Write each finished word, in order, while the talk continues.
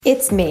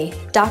It's me,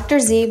 Dr.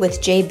 Z with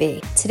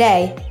JB.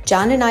 Today,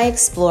 John and I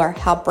explore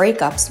how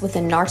breakups with a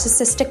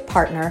narcissistic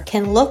partner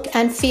can look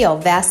and feel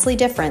vastly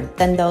different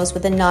than those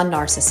with a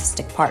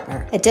non-narcissistic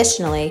partner.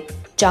 Additionally,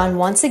 John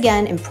once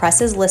again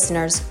impresses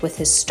listeners with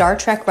his Star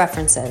Trek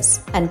references,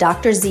 and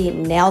Dr. Z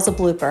nails a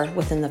blooper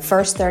within the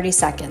first 30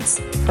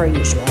 seconds, per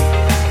usual.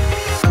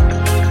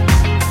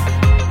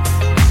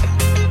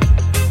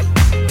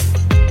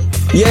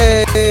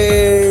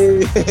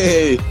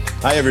 Yay!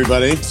 Hi,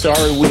 everybody.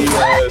 Sorry we...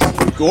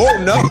 oh,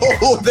 no!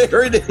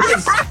 There it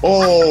is!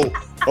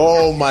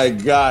 Oh, my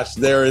gosh.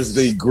 There is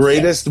the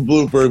greatest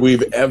blooper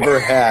we've ever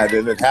had,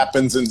 and it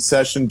happens in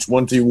session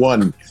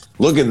 21.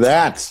 Look at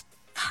that.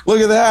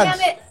 Look at that.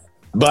 Damn it.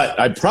 But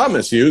I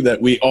promise you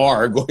that we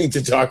are going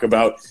to talk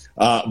about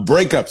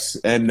breakups,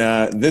 and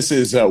this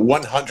is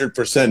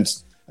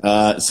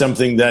 100%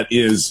 something that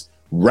is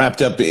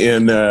wrapped up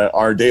in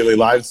our daily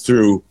lives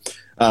through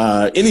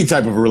any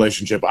type of a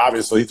relationship,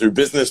 obviously, through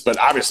business, but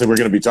obviously we're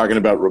going to be talking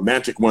about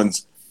romantic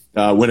ones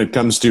when it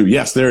comes to,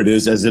 yes, there it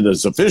is, as it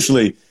is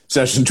officially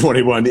session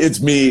 21. It's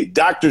me,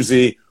 Dr.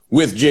 Z,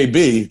 with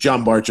JB,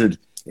 John Barchard,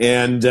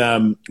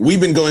 and we've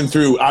been going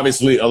through,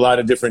 obviously, a lot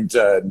of different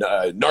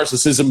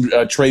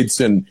narcissism traits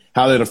and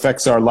how that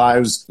affects our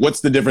lives.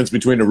 What's the difference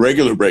between a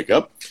regular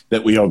breakup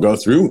that we all go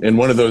through and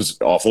one of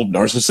those awful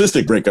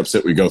narcissistic breakups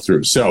that we go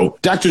through? So,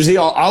 Dr. Z,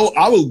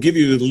 I will give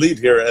you the lead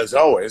here, as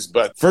always,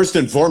 but first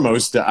and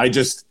foremost, I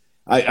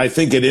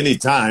think at any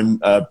time,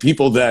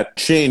 people that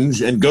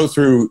change and go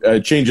through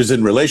changes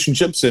in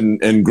relationships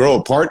and grow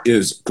apart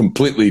is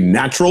completely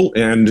natural,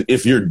 and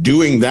if you're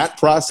doing that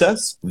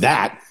process,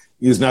 that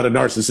is not a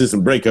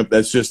narcissism breakup.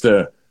 That's just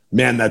a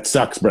man that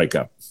sucks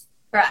breakup.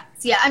 Correct.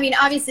 Yeah. I mean,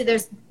 obviously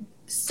there's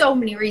so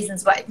many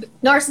reasons why,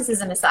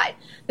 narcissism aside,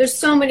 there's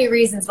so many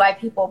reasons why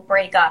people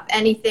break up.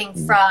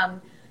 Anything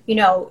from,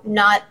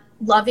 not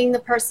loving the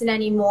person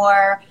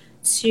anymore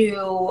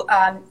to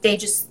they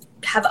just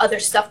have other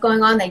stuff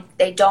going on.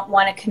 They don't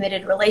want a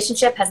committed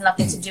relationship, has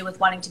nothing to do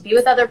with wanting to be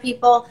with other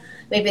people.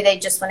 Maybe they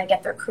just want to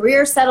get their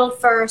career settled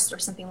first or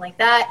something like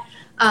that.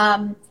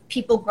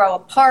 People grow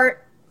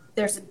apart.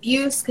 There's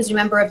abuse, because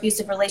remember,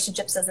 abusive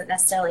relationships doesn't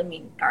necessarily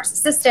mean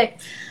narcissistic.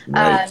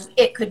 Right.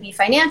 It could be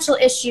financial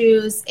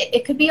issues.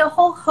 It could be a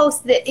whole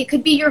host. It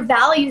could be your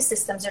value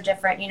systems are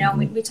different.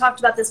 We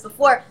talked about this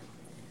before.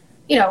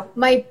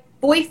 My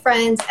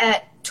boyfriend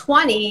at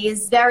 20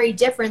 is very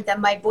different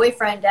than my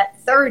boyfriend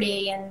at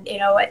 30 and,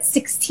 at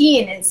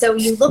 16. And so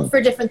you look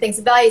for different things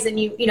and values, and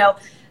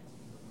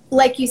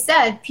like you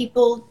said,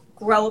 people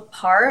grow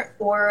apart,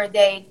 or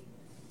they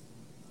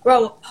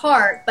grow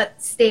apart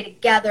but stay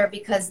together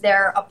because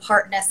their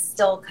apartness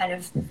still kind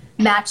of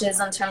matches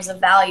in terms of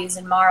values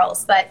and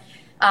morals. But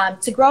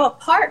to grow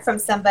apart from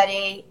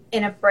somebody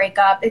in a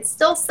breakup, it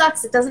still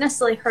sucks. It doesn't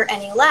necessarily hurt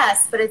any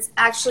less, but it's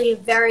actually a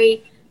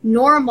very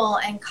normal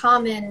and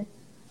common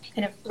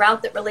kind of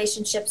route that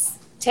relationships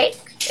take.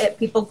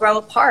 People grow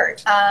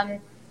apart.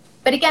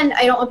 But again,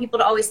 I don't want people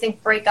to always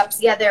think breakups,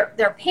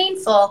 they're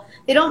painful.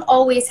 They don't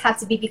always have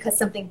to be because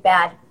something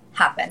bad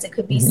happens. It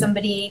could be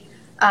somebody,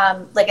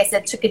 like I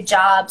said, took a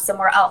job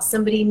somewhere else.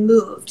 Somebody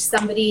moved.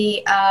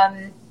 Somebody,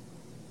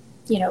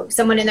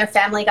 someone in their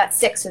family got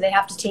sick, so they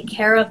have to take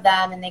care of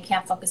them and they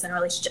can't focus on a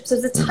relationship. So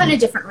there's a ton of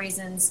different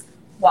reasons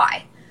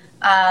why.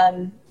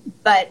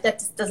 But that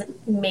just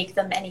doesn't make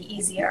them any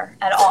easier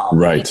at all.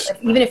 Right.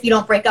 Even if you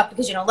don't break up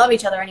because you don't love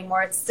each other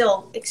anymore, it's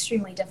still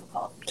extremely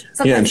difficult.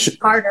 Sometimes it's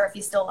harder if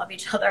you still love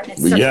each other, and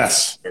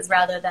it's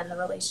rather than the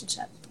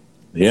relationship.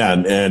 Yeah,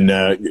 and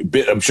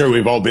I'm sure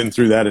we've all been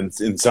through that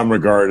in some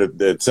regard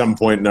at some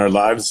point in our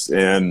lives.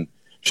 And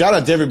shout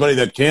out to everybody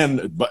that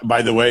can,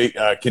 by the way,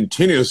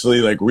 continuously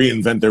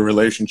reinvent their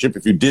relationship.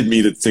 If you did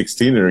meet at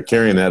 16 and are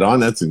carrying that on,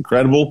 that's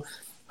incredible.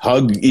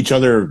 Hug each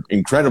other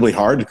incredibly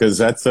hard, because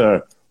that's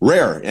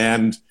rare,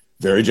 and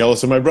very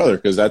jealous of my brother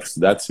because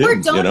that's him.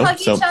 Or don't hug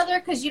each other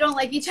because you don't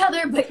like each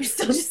other, but you're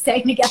still just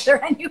staying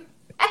together anyway.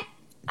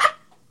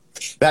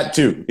 That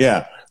too,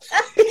 yeah.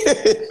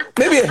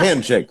 Maybe a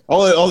handshake.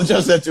 I'll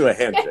adjust that to a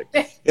handshake.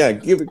 Yeah,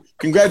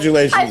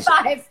 congratulations. High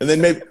five. And then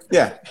maybe,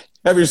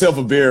 have yourself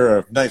a beer or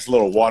a nice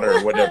little water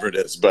or whatever it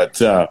is. But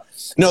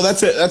no,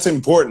 that's it. That's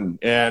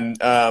important. And,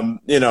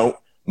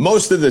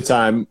 most of the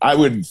time I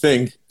would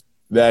think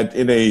that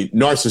in a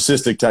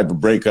narcissistic type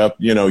of breakup,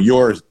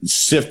 you're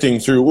sifting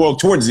through, well,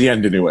 towards the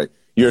end anyway,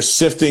 you're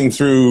sifting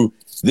through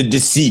the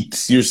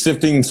deceits, you're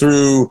sifting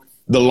through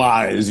the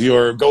lies,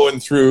 you're going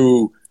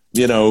through,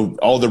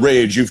 all the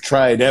rage, you've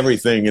tried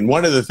everything. And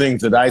one of the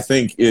things that I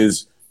think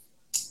is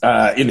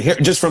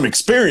just from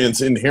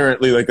experience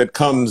inherently, that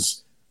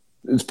comes,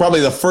 it's probably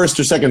the first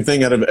or second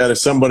thing out of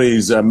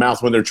somebody's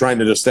mouth when they're trying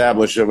to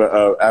establish out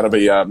of a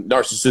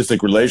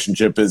narcissistic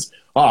relationship is,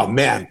 oh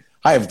man,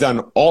 I have done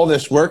all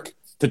this work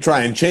to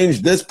try and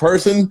change this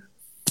person.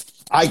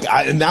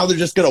 And now they're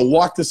just going to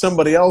walk to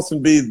somebody else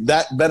and be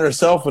that better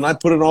self, and I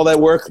put in all that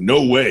work?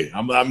 No way.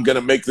 I'm going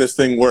to make this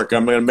thing work.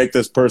 I'm going to make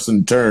this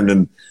person turn.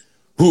 And,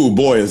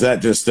 boy, is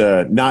that just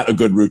not a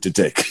good route to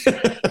take.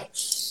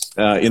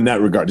 in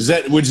that regard. Is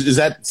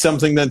that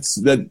something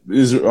that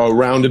is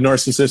around a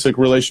narcissistic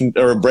relation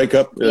or a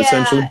breakup,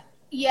 essentially?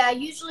 Yeah,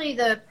 usually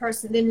the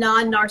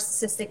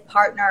non-narcissistic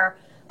partner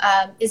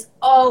is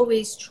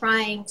always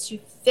trying to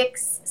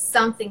fix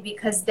something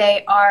because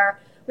they are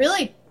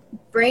really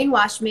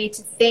brainwashed, made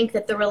to think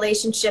that the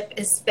relationship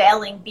is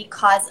failing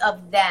because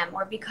of them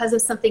or because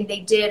of something they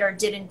did or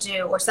didn't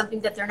do or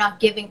something that they're not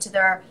giving to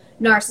their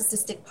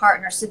narcissistic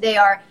partner. So they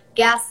are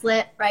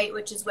gaslit, right,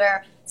 which is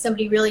where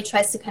somebody really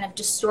tries to kind of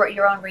distort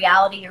your own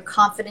reality, your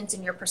confidence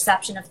and your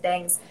perception of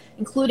things,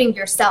 including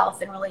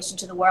yourself in relation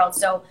to the world.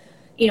 So,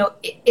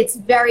 it's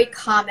very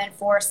common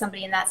for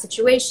somebody in that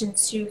situation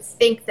to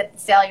think that the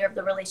failure of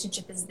the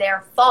relationship is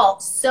their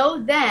fault.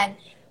 So then,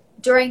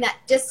 during that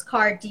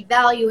discard,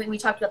 devaluing, we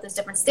talked about those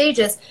different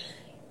stages,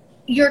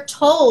 you're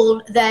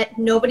told that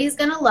nobody's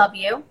going to love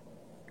you.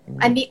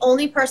 I'm the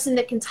only person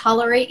that can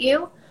tolerate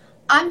you.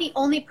 I'm the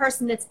only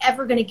person that's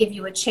ever going to give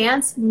you a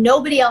chance.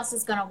 Nobody else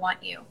is going to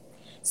want you.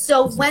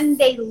 So when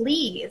they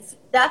leave,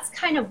 that's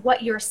kind of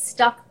what you're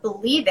stuck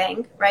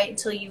believing, right,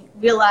 until you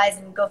realize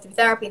and go through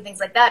therapy and things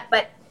like that.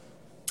 But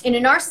in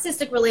a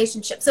narcissistic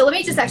relationship, so let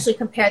me just actually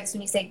compare this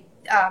when you say,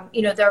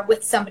 they're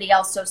with somebody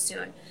else so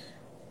soon.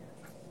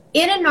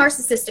 In a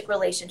narcissistic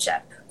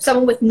relationship,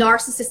 someone with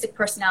narcissistic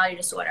personality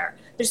disorder,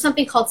 there's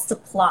something called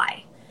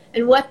supply.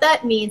 And what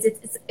that means,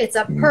 it's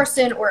a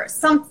person or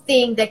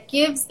something that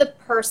gives the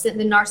person,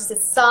 the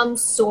narcissist, some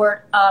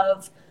sort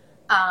of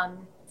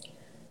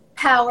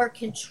power,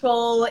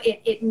 control.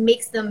 It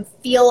makes them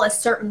feel a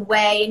certain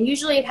way. And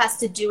usually it has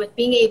to do with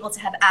being able to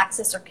have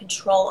access or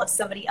control of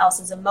somebody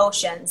else's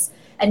emotions.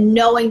 And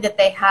knowing that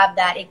they have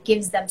that, it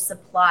gives them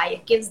supply.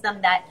 It gives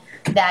them that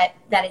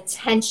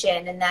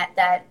attention and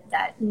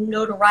that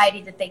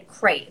notoriety that they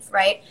crave,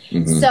 right?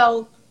 Mm-hmm.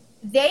 So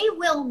they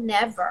will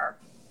never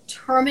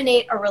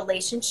terminate a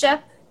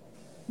relationship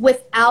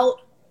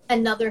without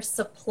another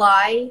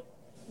supply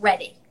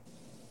ready.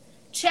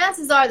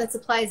 Chances are that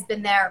supply has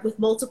been there with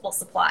multiple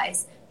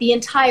supplies the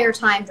entire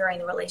time during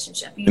the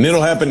relationship. And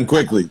it'll happen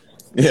quickly.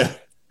 Yeah.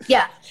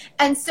 Yeah.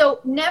 And so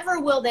never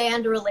will they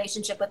end a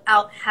relationship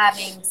without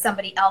having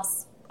somebody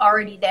else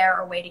already there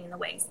or waiting in the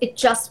wings.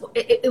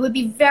 It would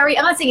be very,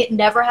 I'm not saying it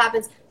never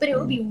happens, but it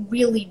would be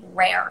really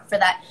rare for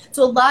that.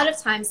 So a lot of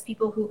times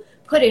people who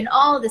put in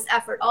all this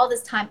effort, all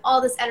this time,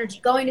 all this energy,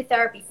 going to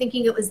therapy,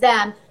 thinking it was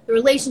them, the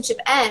relationship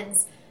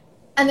ends,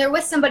 and they're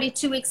with somebody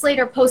 2 weeks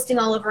later posting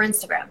all over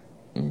Instagram.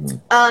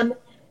 Mm-hmm.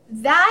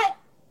 That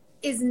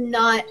is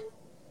not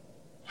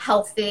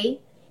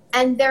healthy,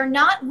 and they're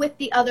not with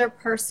the other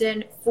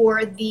person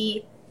for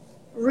the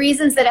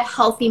reasons that a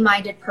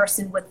healthy-minded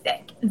person would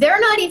think. They're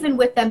not even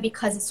with them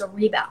because it's a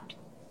rebound,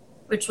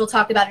 which we'll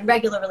talk about in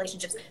regular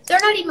relationships. They're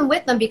not even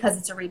with them because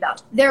it's a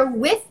rebound. They're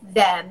with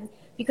them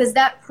because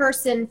that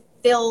person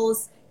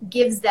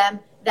gives them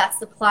that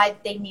supply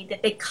that they need,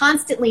 that they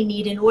constantly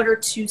need in order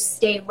to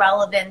stay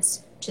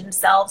relevant to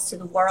themselves, to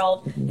the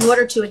world, in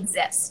order to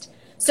exist.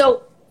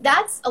 So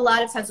that's a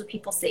lot of times what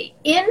people see.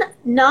 In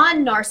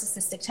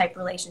non-narcissistic type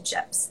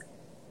relationships,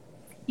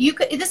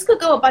 this could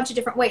go a bunch of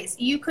different ways.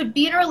 You could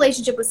be in a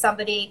relationship with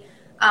somebody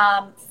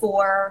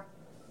for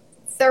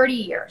 30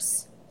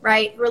 years,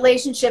 right? The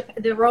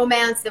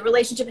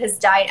relationship has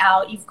died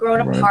out. You've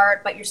grown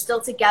apart, but you're still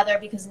together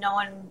because no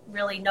one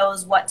really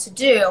knows what to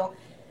do.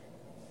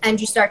 And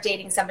you start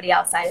dating somebody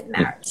outside of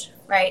marriage,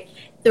 right?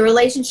 The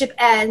relationship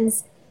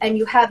ends and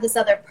you have this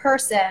other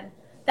person.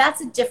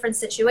 That's a different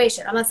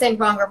situation. I'm not saying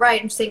wrong or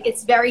right. I'm just saying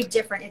it's very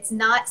different. It's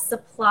not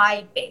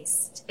supply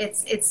based.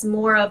 It's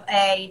more of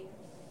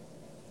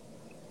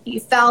you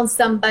found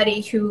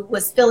somebody who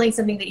was filling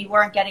something that you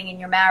weren't getting in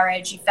your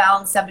marriage. You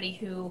found somebody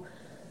who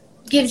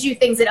gives you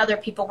things that other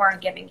people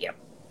weren't giving you.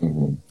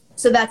 Mm-hmm.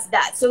 So that's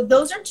that. So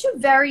those are two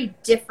very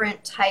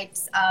different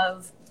types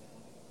of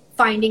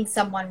finding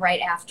someone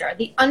right after.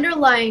 The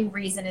underlying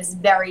reason is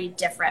very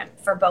different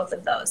for both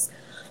of those.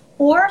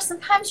 Or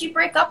sometimes you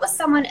break up with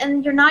someone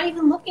and you're not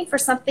even looking for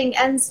something,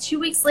 ends 2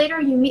 weeks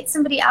later, you meet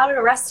somebody out at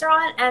a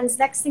restaurant, and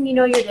next thing you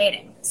know, you're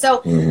dating.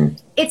 So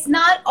It's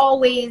not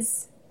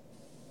always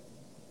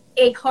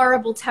a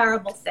horrible,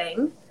 terrible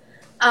thing.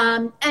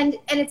 And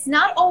it's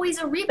not always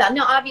a rebound.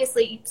 Now,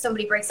 obviously,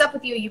 somebody breaks up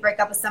with you, you break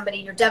up with somebody,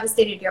 you're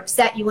devastated, you're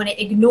upset, you want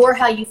to ignore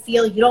how you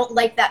feel, you don't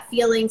like that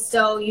feeling,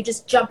 so you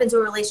just jump into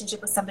a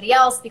relationship with somebody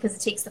else because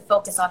it takes the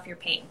focus off your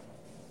pain.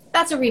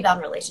 That's a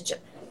rebound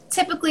relationship.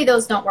 Typically,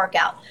 those don't work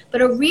out.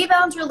 But a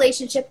rebound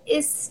relationship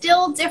is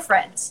still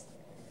different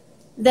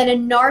than a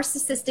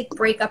narcissistic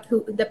breakup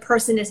who the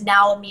person is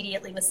now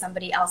immediately with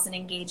somebody else and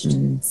engaged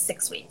in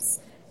 6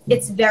 weeks.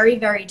 It's very,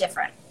 very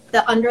different.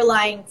 The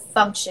underlying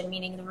function,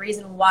 meaning the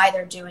reason why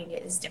they're doing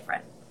it, is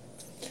different.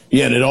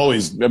 Yeah, and it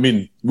always,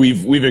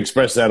 we've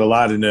expressed that a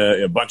lot in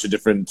a bunch of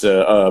different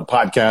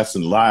podcasts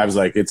and lives.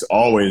 Like, it's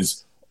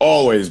always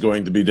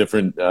going to be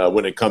different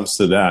when it comes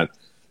to that.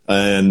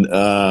 And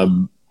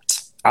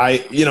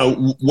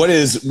what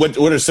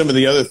are some of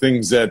the other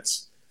things that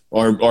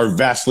are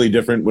vastly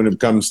different when it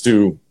comes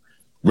to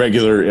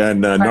regular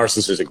and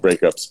narcissistic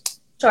breakups?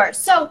 Sure.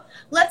 So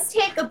let's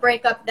take a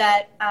breakup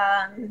that,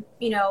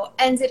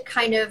 ended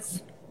kind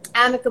of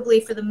amicably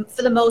for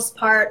the most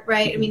part,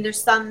 right? I mean,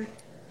 there's some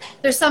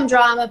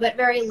drama, but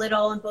very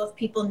little, and both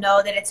people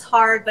know that it's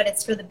hard, but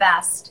it's for the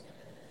best.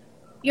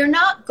 You're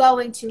not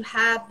going to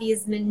have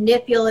these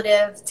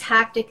manipulative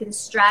tactic and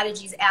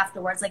strategies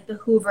afterwards, like the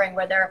hoovering,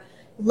 where they're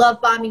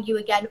love bombing you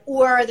again,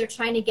 or they're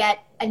trying to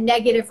get a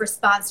negative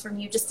response from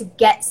you just to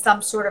get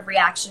some sort of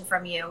reaction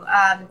from you.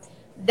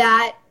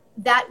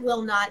 That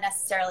will not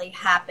necessarily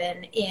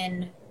happen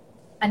in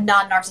a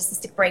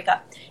non-narcissistic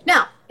breakup.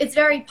 Now, it's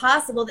very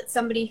possible that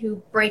somebody who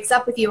breaks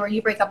up with you or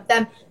you break up with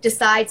them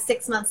decides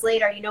 6 months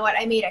later, you know what,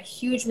 I made a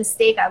huge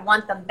mistake, I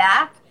want them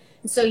back.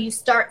 And so you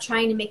start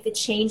trying to make the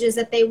changes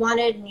that they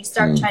wanted, and you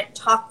start trying to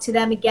talk to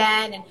them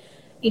again and,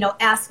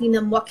 asking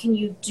them, what can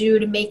you do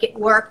to make it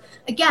work?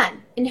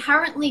 Again,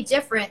 inherently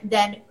different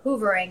than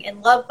hoovering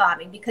and love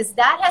bombing, because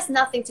that has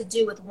nothing to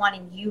do with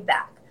wanting you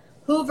back.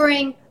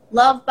 Hoovering,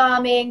 love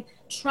bombing,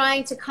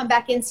 trying to come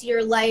back into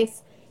your life.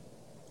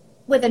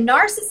 With a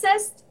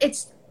narcissist,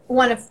 it's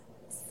one of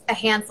a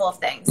handful of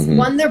things.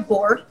 One, they're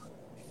bored.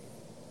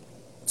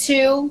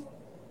 Two,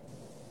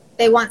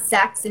 they want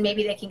sex and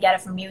maybe they can get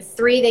it from you.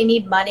 Three, they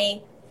need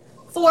money.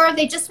 Four,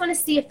 they just want to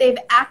see if they have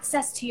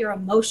access to your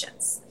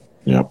emotions.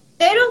 Yep.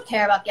 They don't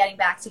care about getting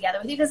back together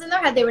with you, because in their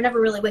head they were never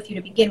really with you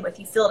to begin with.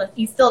 You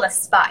filled a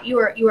spot. You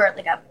were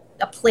like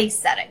a place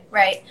setting,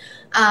 right?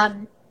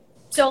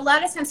 So a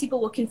lot of times people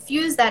will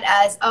confuse that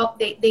as,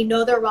 they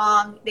know they're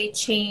wrong, they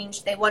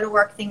change, they want to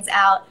work things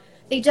out.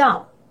 They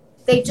don't.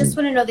 They just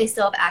want to know they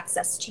still have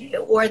access to you,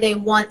 or they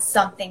want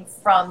something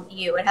from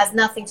you. It has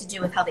nothing to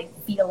do with how they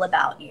feel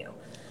about you.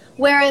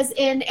 Whereas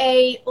in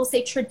we'll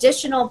say,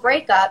 traditional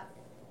breakup,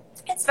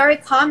 it's very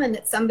common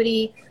that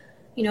somebody,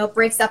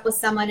 breaks up with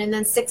someone, and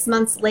then 6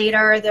 months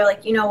later, they're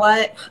like, you know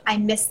what, I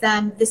miss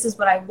them. This is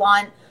what I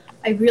want.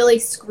 I really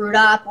screwed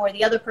up. Or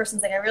the other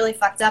person's like, I really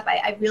fucked up.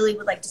 I really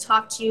would like to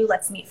talk to you.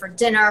 Let's meet for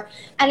dinner.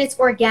 And it's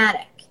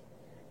organic.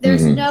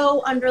 There's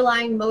no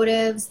underlying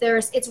motives.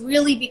 It's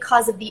really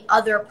because of the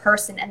other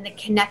person and the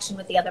connection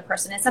with the other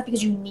person. It's not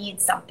because you need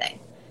something.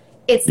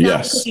 It's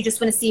not because you just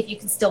want to see if you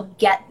can still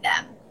get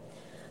them.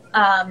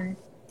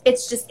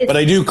 But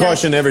I do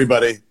caution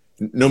everybody,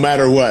 no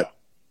matter what,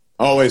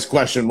 always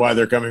question why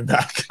they're coming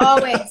back.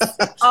 Always.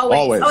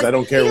 I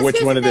don't care because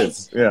which one it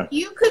is. Yeah.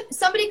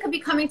 Somebody could be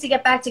coming to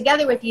get back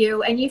together with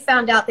you, and you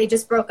found out they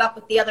just broke up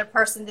with the other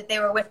person that they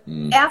were with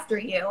after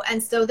you,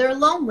 and so they're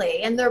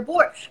lonely and they're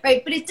bored,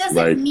 right? But it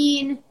doesn't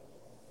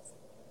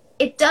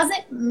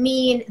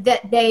mean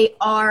that they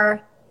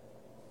are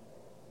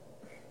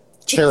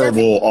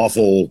terrible,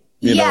 awful.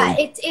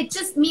 It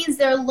just means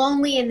they're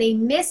lonely and they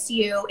miss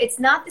you. It's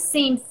not the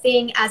same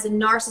thing as a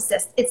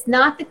narcissist. It's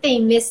not that they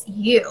miss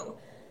you.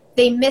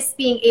 They miss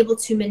being able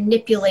to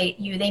manipulate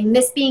you. They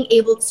miss being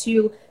able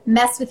to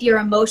mess with your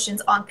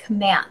emotions on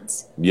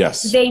command.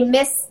 Yes.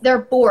 They're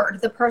bored.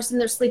 The person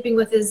they're sleeping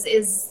with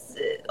is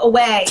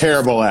away.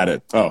 Terrible at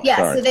it. Oh, yeah.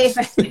 Sorry.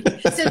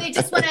 So they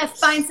just want to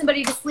find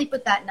somebody to sleep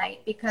with that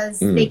night because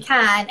they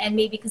can, and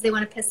maybe because they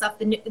want to piss off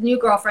the new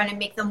girlfriend and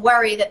make them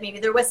worry that maybe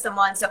they're with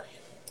someone. So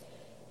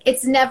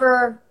it's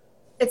never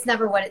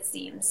what it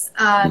seems.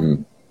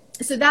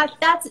 So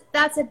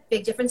that's a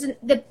big difference. And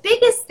the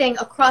biggest thing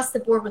across the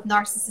board with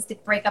narcissistic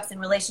breakups and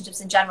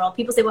relationships in general,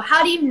 people say, well,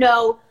 how do you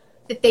know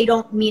that they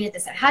don't mean it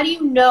this way? How do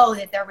you know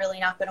that they're really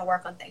not going to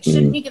work on things?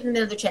 Shouldn't you give them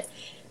another chance?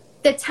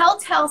 The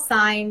telltale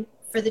sign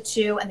for the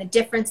two, and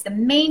the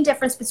main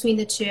difference between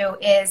the two,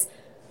 is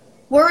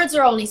words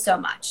are only so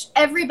much.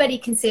 Everybody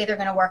can say they're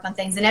going to work on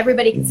things, and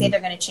everybody can say they're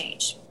going to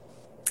change.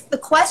 The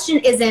question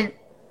isn't,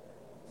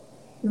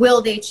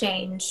 will they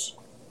change?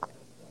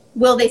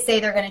 Will they say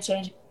they're going to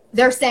change?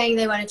 They're saying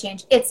they want to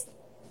change. It's,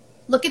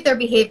 look at their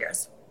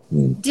behaviors.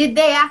 Did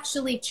they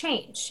actually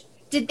change?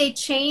 Did they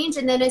change,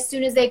 and then as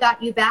soon as they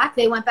got you back,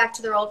 they went back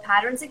to their old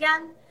patterns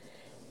again?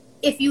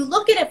 If you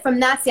look at it from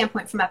that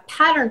standpoint, from a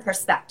pattern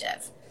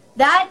perspective,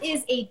 that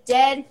is a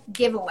dead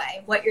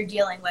giveaway, what you're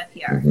dealing with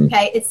here.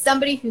 Okay, it's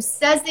somebody who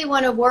says they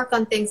want to work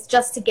on things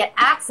just to get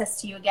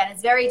access to you again.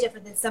 It's very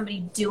different than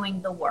somebody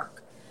doing the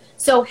work.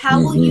 So how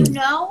will you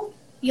know?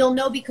 You'll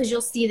know because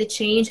you'll see the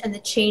change, and the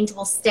change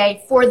will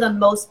stay, for the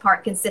most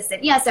part,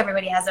 consistent. Yes,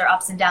 everybody has their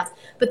ups and downs,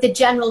 but the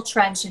general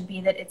trend should be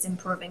that it's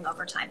improving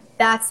over time.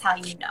 That's how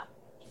you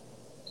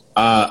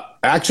know.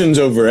 Actions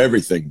over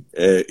everything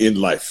in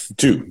life,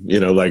 too.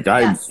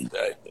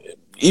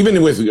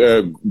 Even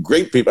with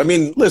great people. I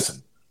mean,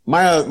 listen,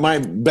 my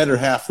better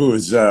half, who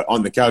is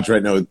on the couch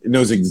right now,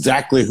 knows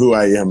exactly who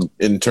I am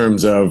in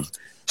terms of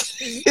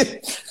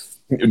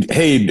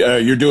hey,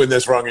 you're doing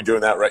this wrong, you're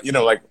doing that right.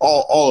 Like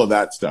all of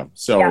that stuff.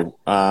 So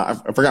I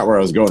forgot where I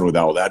was going with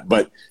all that,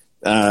 but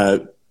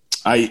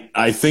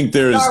I think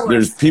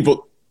there's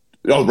people.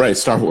 Oh, right,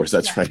 Star Wars.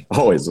 That's right.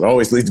 Always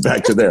leads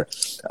back to there.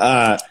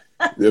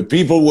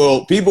 People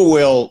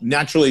will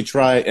naturally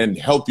try and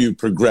help you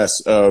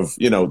progress. That's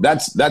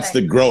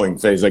the growing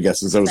phase, I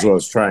guess, is what I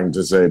was trying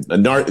to say.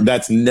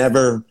 That's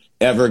never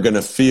ever going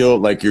to feel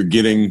like you're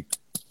getting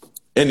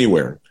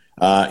anywhere.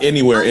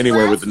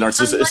 anywhere with the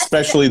narcissist,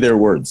 especially their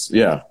words.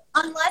 Yeah.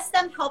 Unless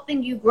them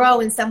helping you grow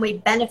in some way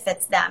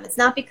benefits them. It's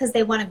not because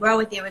they want to grow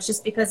with you. It's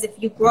just because if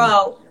you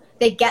grow,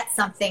 they get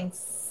something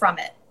from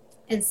it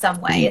in some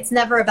way. It's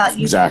never about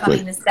you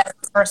becoming this better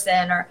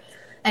person or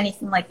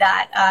anything like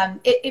that.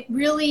 It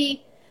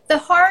really, the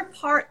hard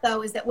part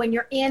though, is that when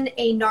you're in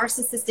a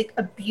narcissistic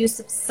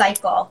abusive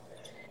cycle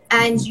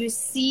and you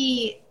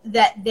see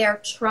that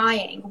they're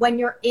trying, when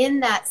you're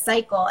in that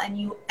cycle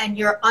and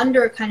you're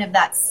under kind of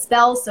that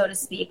spell, so to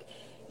speak,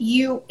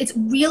 it's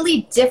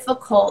really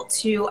difficult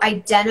to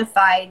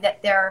identify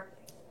that they're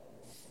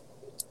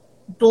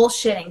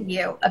bullshitting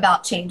you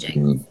about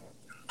changing.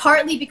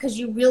 Partly because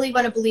you really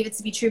want to believe it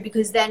to be true,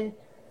 because then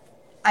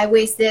I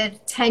wasted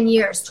 10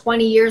 years,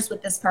 20 years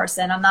with this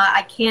person.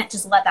 I can't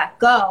just let that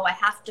go. I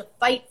have to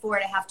fight for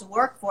it. I have to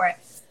work for it.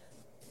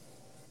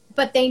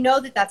 But they know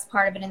that that's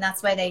part of it. And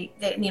that's why they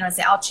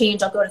say, I'll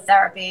change, I'll go to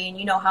therapy. And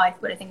you know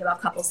what I think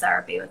about couples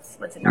therapy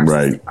with the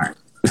narcissistic part.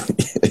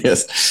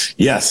 Yes.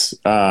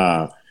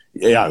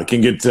 Yeah, it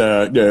can get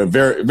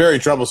very, very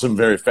troublesome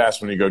very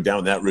fast when you go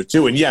down that route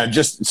too. And yeah,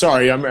 I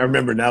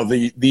remember now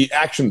the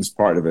actions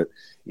part of it.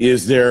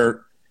 Is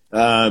there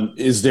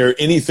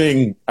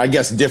anything, I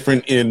guess,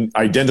 different in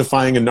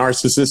identifying a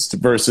narcissist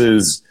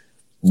versus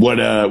what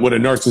a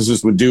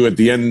narcissist would do at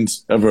the end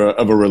of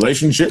a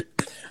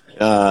relationship?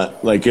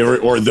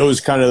 Or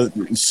those kind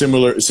of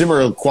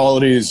similar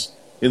qualities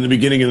in the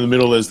beginning and the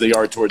middle as they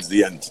are towards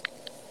the end?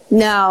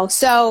 No.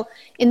 So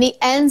in the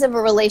ends of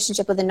a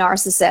relationship with a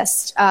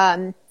narcissist,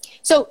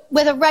 so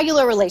with a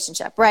regular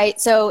relationship, right?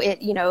 So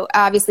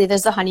obviously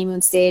there's the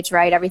honeymoon stage,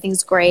 right?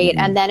 Everything's great.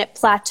 And then it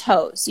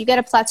plateaus. You get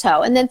a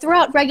plateau. And then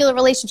throughout regular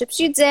relationships,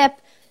 you dip,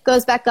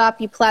 goes back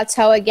up, you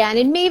plateau again.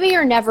 And maybe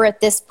you're never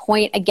at this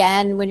point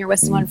again when you're with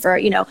someone for,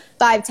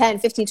 5, 10,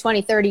 15,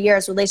 20, 30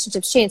 years,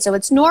 relationships change. So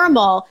it's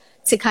normal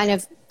to kind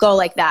of go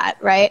like that,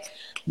 right?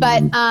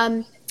 But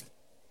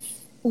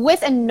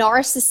with a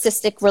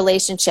narcissistic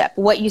relationship,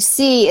 what you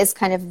see is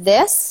kind of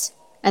this,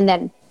 and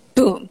then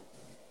boom,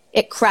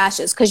 it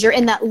crashes, because you're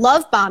in that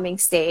love bombing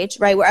stage,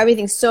 right, where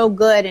everything's so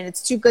good and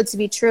it's too good to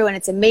be true and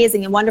it's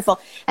amazing and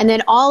wonderful. And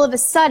then all of a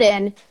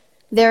sudden,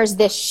 there's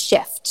this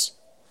shift.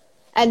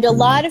 And a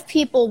lot of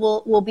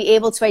people will be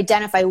able to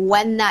identify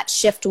when that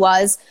shift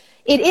was.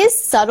 It is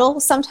subtle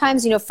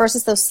sometimes, first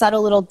it's those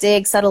subtle little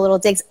digs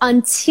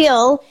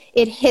until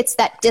it hits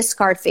that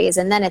discard phase.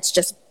 And then it's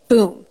just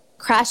boom,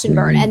 crash and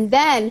burn. And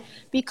then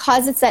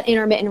because it's that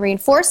intermittent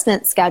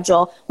reinforcement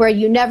schedule where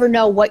you never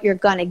know what you're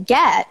going to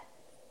get,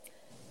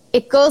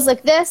 it goes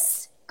like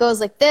this, goes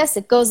like this,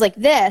 it goes like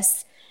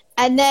this.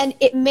 And then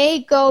it may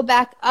go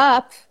back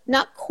up,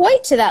 not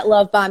quite to that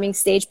love bombing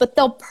stage, but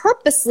they'll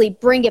purposely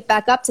bring it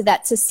back up to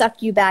that to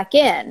suck you back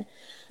in.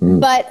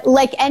 But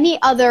like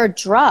any other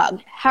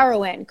drug,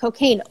 heroin,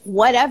 cocaine,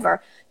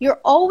 whatever,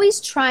 you're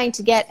always trying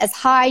to get as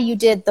high you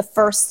did the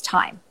first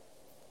time,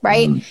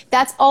 right?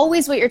 That's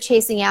always what you're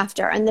chasing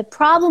after. And the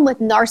problem with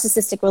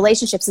narcissistic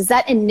relationships is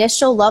that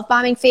initial love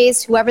bombing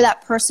phase, whoever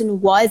that person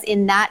was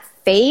in that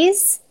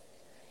phase,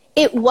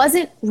 it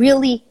wasn't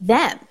really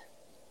them.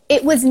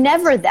 It was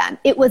never them.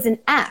 It was an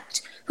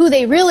act. Who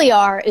they really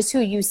are is who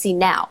you see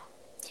now.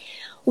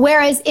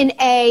 Whereas in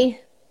a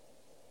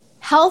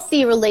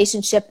healthy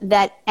relationship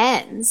that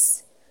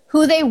ends,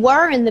 who they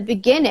were in the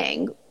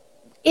beginning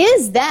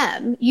is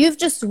them. You've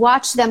just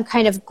watched them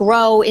kind of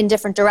grow in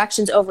different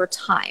directions over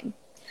time.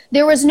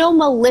 There was no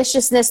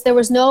maliciousness. There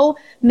was no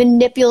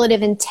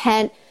manipulative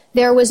intent.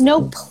 There was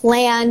no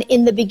plan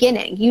in the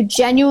beginning. You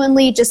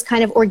genuinely just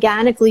kind of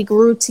organically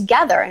grew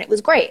together, and it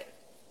was great.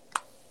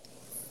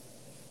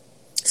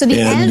 So the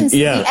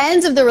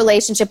ends of the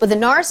relationship with a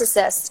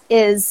narcissist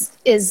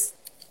is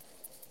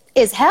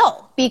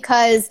hell,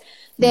 because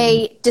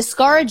they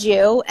discard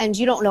you and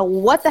you don't know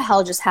what the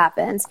hell just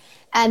happened.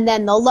 And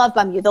then they'll love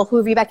bomb you. They'll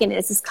hoover you back in.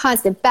 It's this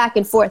constant back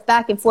and forth,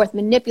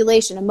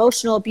 manipulation,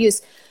 emotional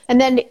abuse. And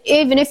then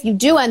even if you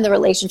do end the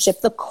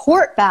relationship, the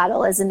court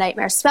battle is a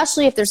nightmare,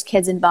 especially if there's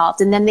kids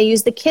involved. And then they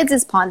use the kids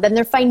as pawn. Then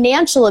their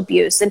financial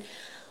abuse and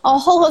a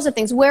whole host of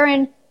things.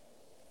 Wherein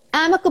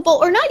amicable,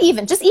 or not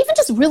even just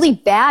really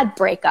bad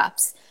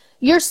breakups,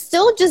 you're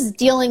still just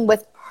dealing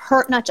with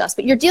hurt,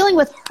 but you're dealing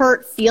with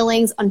hurt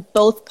feelings on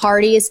both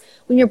parties.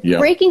 When you're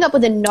breaking up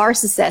with a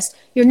narcissist,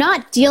 you're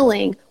not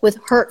dealing with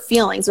hurt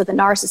feelings with a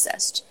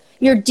narcissist.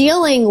 You're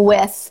dealing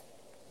with,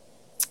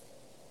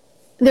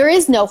 there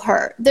is no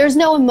hurt. There's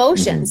no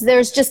emotions.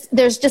 There's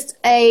just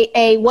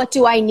a what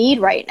do I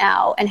need right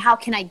now and how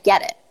can I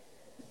get it?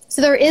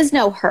 So there is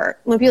no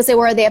hurt. When people say,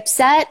 well, are they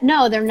upset?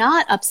 No, they're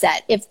not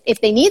upset.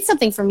 If they need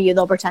something from you,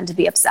 they'll pretend to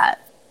be upset.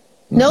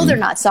 No, they're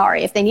not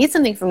sorry. If they need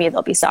something from you,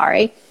 they'll be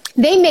sorry.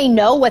 They may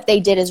know what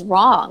they did is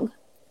wrong.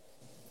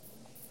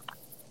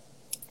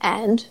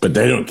 But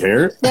they don't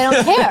care. They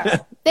don't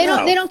care. They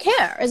don't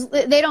care.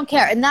 They don't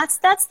care. And that's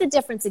the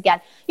difference again.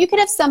 You could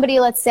have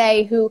somebody, let's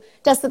say,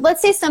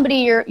 let's say somebody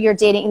you're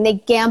dating and they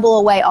gamble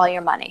away all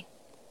your money.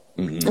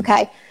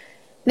 Okay.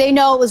 They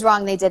know it was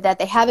wrong. They did that.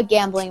 They have a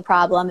gambling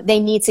problem. They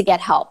need to get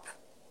help.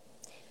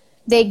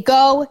 You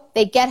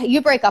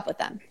break up with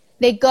them.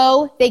 They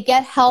go, they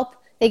get help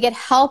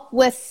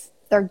with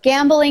their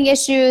gambling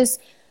issues.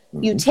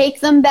 You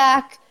take them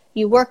back,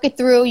 you work it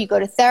through, you go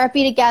to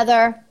therapy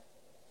together.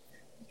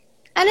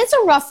 And it's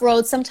a rough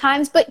road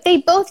sometimes, but they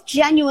both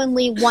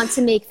genuinely want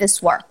to make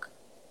this work.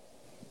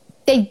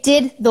 They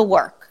did the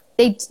work.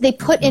 They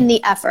put in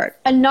the effort.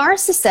 A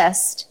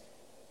narcissist,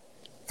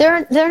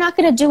 they're not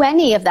going to do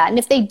any of that. And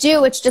if they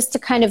do, it's just to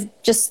kind of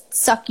just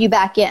suck you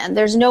back in.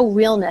 There's no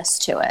realness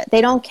to it.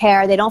 They don't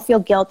care. They don't feel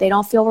guilt. They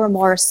don't feel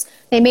remorse.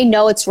 They may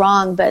know it's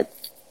wrong, but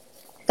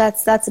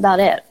that's about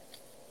it.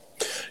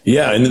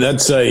 Yeah, and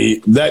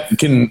that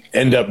can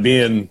end up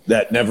being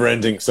that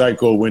never-ending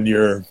cycle when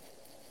you're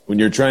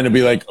trying to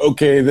be like,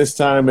 okay, this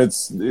time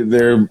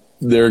they're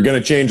going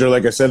to change, or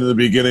like I said in the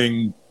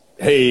beginning,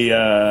 hey,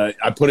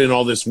 I put in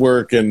all this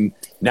work, and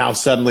now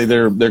suddenly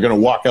they're going to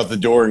walk out the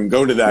door and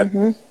go to that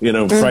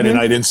Friday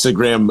night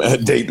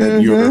Instagram date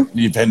that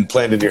you've been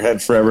planned in your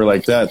head forever,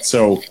 like that.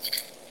 So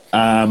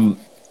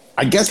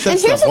I guess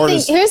that's the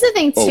hardest. Here's the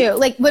thing too.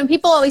 Like when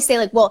people always say,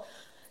 like, well,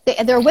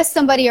 they're with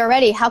somebody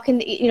already. How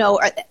can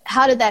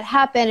how did that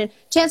happen? And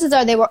chances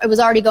are it was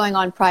already going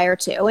on prior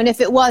to. And if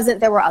it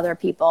wasn't, there were other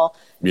people.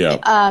 Yeah.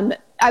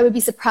 I would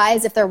be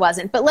surprised if there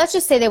wasn't. But let's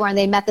just say they were, and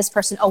they met this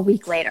person a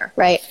week later,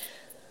 right?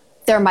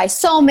 They're my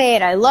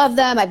soulmate. I love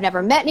them. I've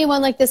never met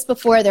anyone like this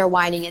before. They're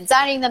whining and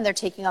dining them. They're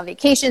taking on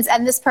vacations.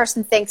 And this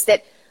person thinks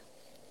that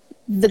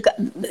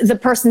the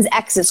person's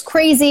ex is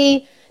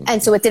crazy.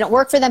 And so it didn't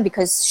work for them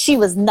because she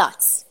was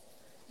nuts.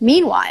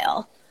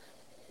 Meanwhile,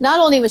 not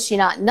only was she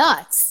not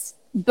nuts,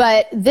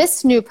 but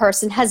this new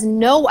person has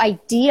no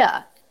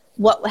idea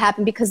what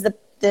happened because the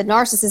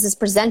narcissist is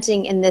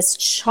presenting in this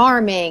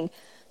charming,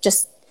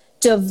 just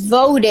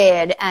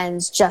devoted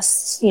and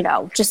just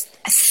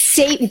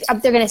save.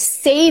 They're going to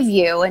save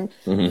you, and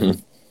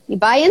you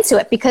buy into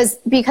it because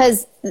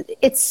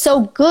it's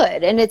so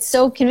good and it's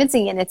so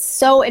convincing and it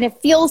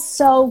feels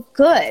so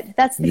good.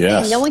 That's the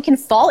thing. No one can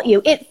fault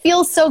you. It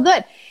feels so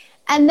good,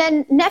 and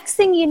then next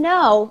thing you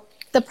know,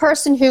 the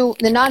person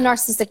the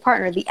non-narcissistic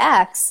partner, the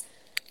ex,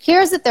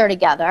 hears that they're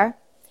together.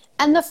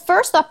 And the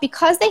first thought,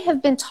 because they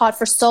have been taught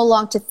for so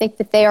long to think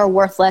that they are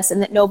worthless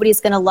and that nobody's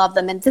going to love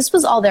them, and this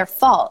was all their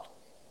fault.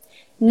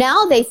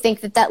 Now they think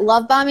that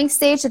love bombing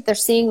stage that they're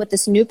seeing with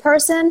this new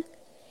person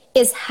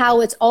is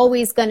how it's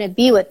always going to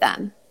be with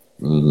them.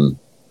 Mm-hmm.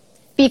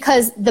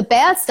 Because the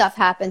bad stuff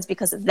happens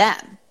because of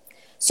them.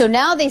 So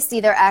now they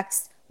see their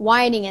ex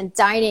whining and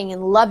dining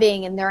and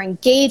loving, and they're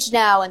engaged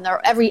now, and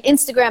they're every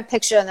Instagram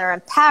picture, and they're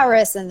in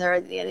Paris, and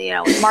they're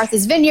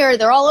Martha's Vineyard.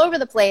 They're all over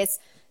the place,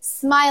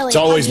 smiling. It's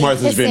always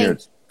Martha's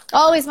Vineyard.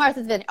 Always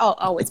Martha's Vineyard. Oh,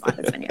 always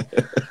Martha's Vineyard.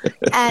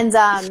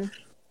 And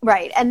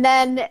right, and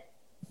then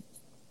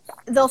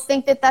they'll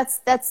think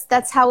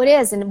that's how it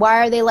is, and why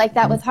are they like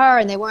that with her,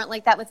 and they weren't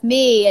like that with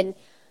me? And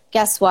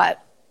guess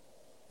what?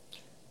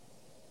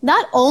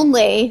 Not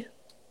only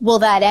will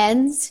that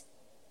end,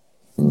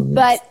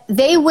 but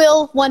they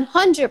will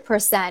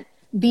 100%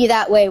 be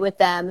that way with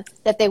them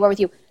that they were with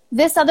you.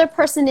 This other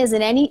person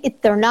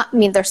isn't they're not,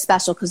 they're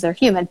special because they're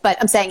human, but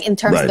I'm saying in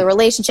terms of the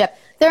relationship,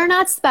 they're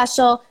not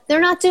special.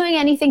 They're not doing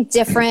anything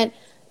different.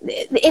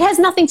 It has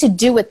nothing to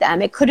do with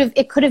them. It could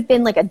have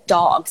been like a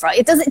dog.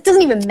 It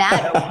doesn't even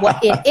matter what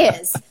it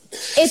is.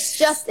 It's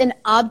just an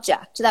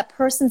object. That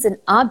person's an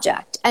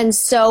object. And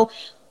so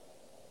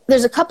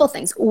there's a couple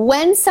things.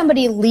 When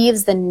somebody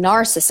leaves the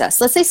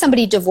narcissist, let's say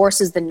somebody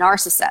divorces the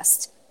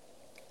narcissist,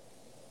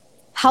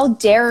 how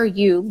dare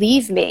you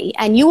leave me?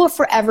 And you will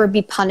forever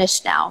be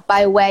punished now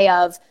by way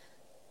of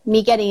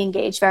me getting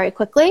engaged very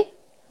quickly.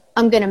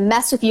 I'm going to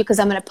mess with you because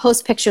I'm going to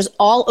post pictures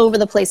all over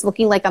the place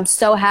looking like I'm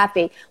so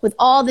happy with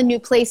all the new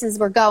places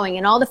we're going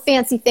and all the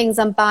fancy things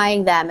I'm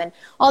buying them and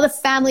all the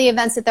family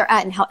events that they're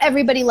at and how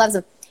everybody loves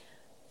them.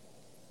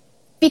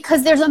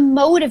 Because there's a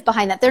motive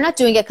behind that. They're not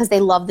doing it because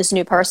they love this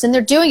new person.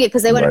 They're doing it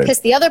because they want to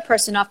piss the other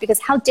person off because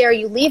how dare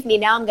you leave me?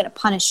 Now I'm going to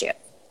punish you.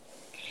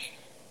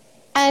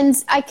 And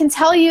I can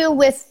tell you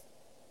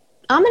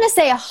I'm going to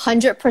say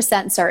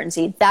 100%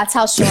 certainty. That's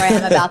how sure I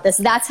am about this.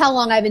 That's how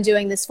long I've been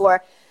doing this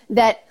for.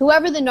 That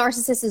whoever the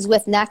narcissist is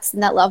with next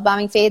and that love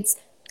bombing fades,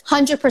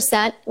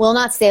 100% will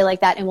not stay like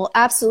that and will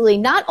absolutely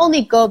not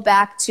only go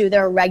back to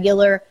their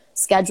regular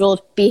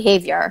scheduled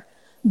behavior,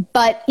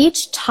 but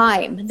each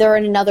time they're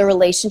in another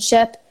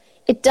relationship,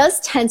 it does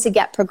tend to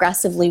get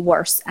progressively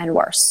worse and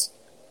worse.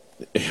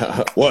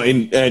 Yeah. Well,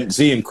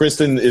 and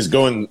Kristen is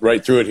going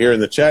right through it here in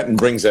the chat and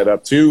brings that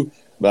up too.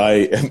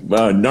 By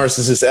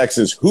narcissist X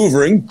is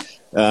hoovering,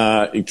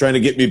 trying to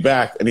get me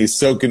back, and he's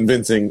so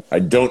convincing. I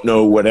don't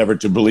know whatever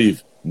to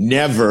believe.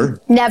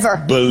 Never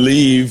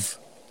believe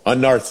a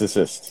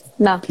narcissist.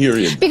 No.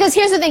 Period. Because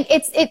here's the thing: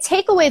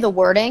 take away the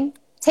wording,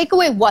 take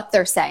away what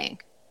they're saying.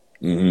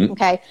 Mm-hmm.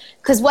 Okay,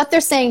 because what they're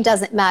saying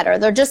doesn't matter.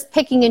 They're just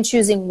picking and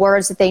choosing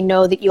words that they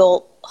know that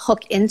you'll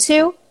hook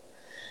into.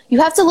 You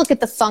have to look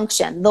at the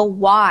function, the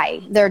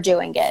why they're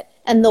doing it,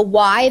 and the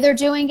why they're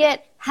doing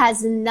it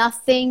has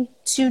nothing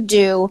to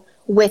do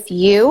with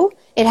you.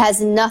 It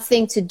has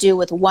nothing to do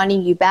with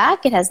wanting you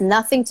back. It has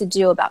nothing to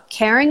do about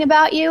caring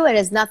about you. It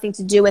has nothing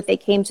to do with they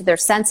came to their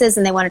senses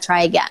and they want to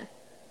try again.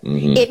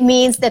 Mm-hmm. It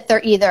means that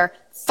they're either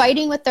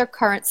fighting with their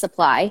current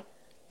supply,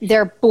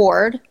 they're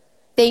bored,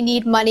 they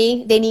need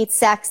money, they need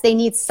sex, they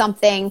need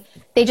something.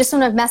 They just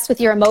want to mess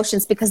with your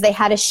emotions because they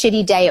had a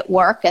shitty day at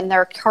work and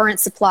their current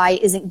supply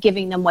isn't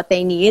giving them what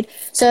they need.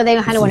 So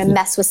they kind of want to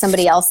mess with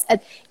somebody else.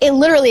 It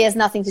literally has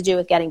nothing to do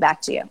with getting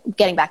back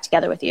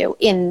together with you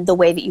in the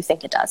way that you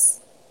think it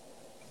does.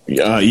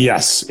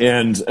 Yes.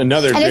 And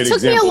another and good it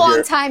took me a example long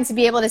here. time to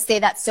be able to say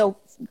that so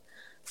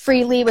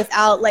freely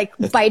without like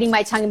biting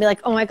my tongue and be like,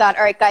 oh my God,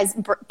 all right, guys,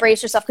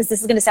 brace yourself because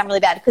this is going to sound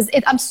really bad. Because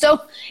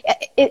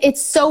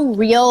it's so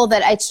real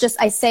that it's just,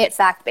 I say it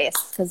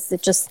fact-based because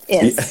it just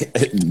is.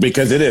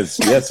 Because it is.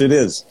 Yes, it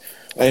is.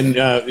 And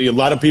a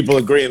lot of people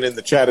agreeing in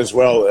the chat as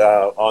well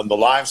on the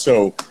live.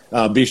 So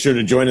be sure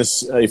to join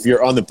us if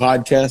you're on the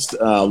podcast.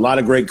 A lot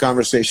of great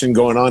conversation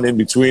going on in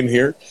between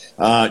here.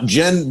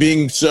 Jen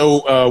being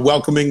so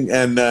welcoming.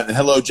 And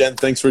hello, Jen.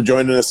 Thanks for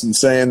joining us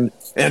and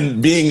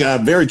being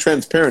very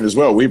transparent as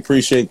well. We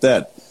appreciate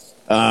that.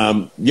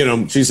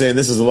 She's saying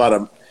this is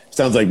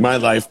sounds like my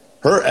life.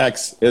 Her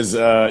ex is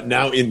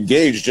now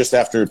engaged just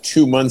after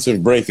 2 months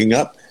of breaking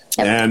up.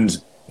 Yep. And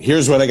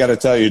here's what I got to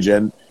tell you,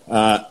 Jen.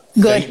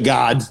 Good. Thank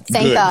God.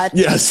 Thank Good. God.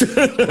 Yes.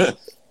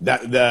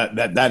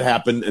 that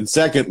happened. And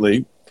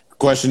secondly,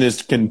 question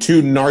is, can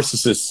two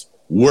narcissists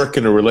work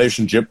in a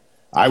relationship?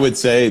 I would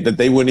say that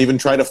they wouldn't even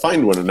try to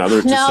find one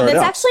another to start out. No,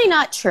 that's actually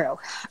not true.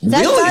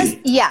 Really?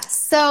 Yes.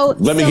 So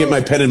let me get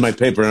my pen and my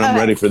paper, and I'm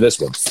ready for this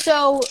one.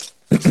 So,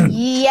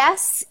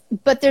 yes,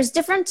 but there's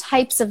different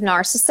types of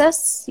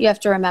narcissists, you have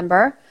to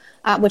remember,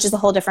 which is a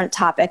whole different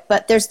topic.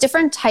 But there's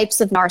different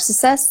types of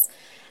narcissists.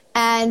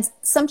 And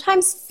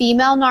sometimes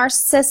female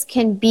narcissists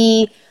can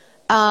be,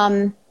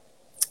 they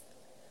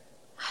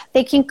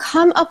can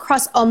come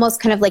across almost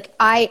kind of like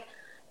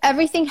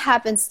everything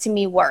happens to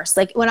me worse.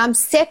 Like when I'm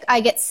sick,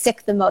 I get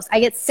sick the most. I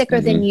get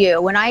sicker than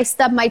you. When I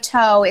stub my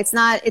toe, it's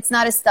not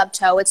a stub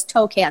toe, it's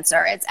toe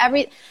cancer. It's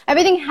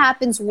everything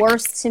happens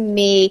worse to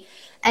me.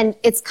 And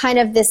it's kind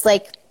of this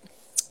like,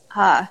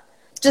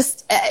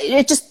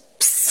 it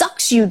just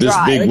sucks you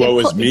dry. This big like woe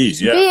is me.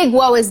 Yeah. Big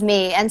woe is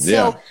me. And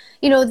so,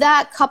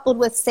 that coupled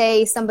with,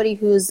 say, somebody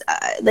who's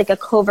like a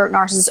covert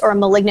narcissist or a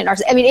malignant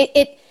narcissist, I mean,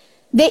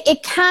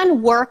 it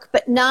can work,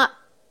 but not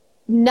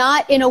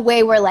in a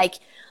way where like,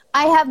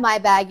 I have my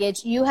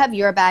baggage, you have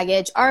your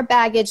baggage, our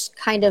baggage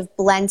kind of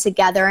blend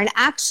together and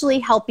actually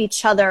help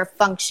each other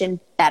function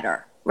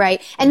better,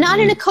 right? And not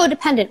in a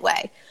codependent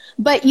way,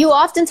 but you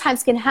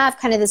oftentimes can have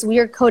kind of this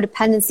weird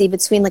codependency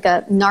between like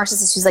a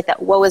narcissist who's like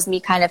that woe is me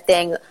kind of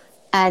thing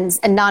and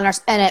a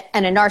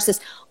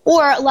narcissist.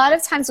 Or a lot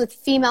of times with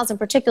females in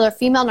particular,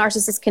 female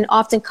narcissists can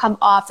often come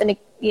off, and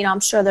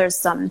I'm sure there's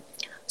some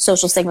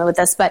social stigma with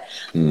this, but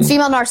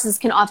female narcissists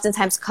can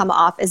oftentimes come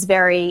off as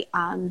very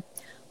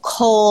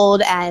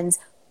cold and,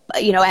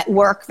 at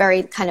work,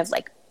 very kind of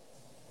like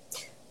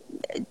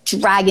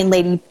dragon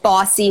lady,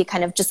 bossy,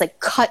 kind of just like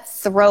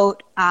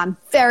cutthroat,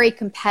 very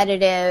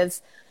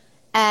competitive.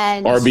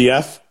 And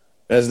RBF,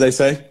 as they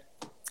say.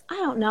 I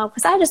don't know,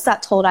 because I just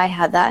got told I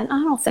had that, and I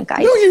don't think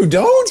I No, you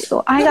don't.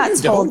 I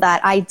got told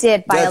that I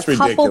did by That's a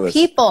couple ridiculous.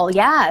 People,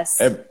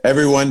 yes.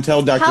 Everyone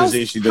tell Dr.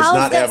 Z she does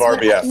not have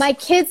RBF. My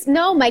kids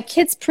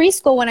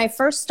preschool, when I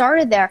first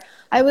started there,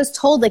 I was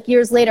told like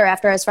years later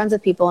after I was friends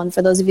with people, and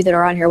for those of you that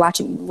are on here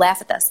watching,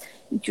 laugh at this,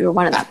 you're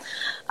one of them,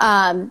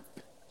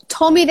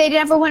 told me they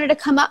never wanted to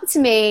come up to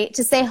me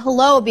to say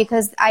hello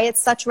because I had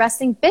such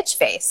resting bitch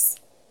face.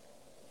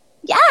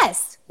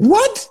 Yes.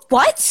 What?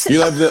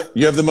 You have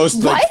the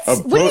most what?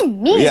 What do you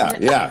mean?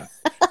 Yeah.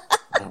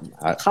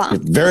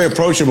 Very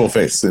approachable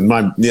face in my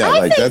I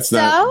think that's so.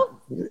 Not.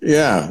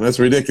 Yeah, that's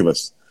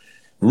ridiculous.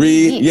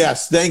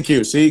 Yes, thank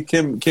you. See,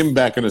 Kim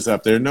backing us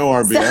up there. No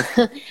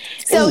RBF.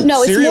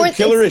 No, it's serial more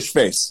killerish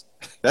face.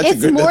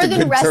 It's more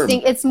than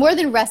resting. It's more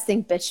than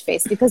resting bitch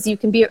face because you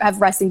can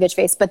have resting bitch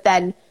face, but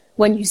then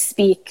when you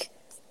speak,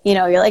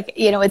 you're like,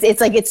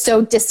 it's like it's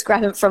so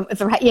discrepant from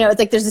it's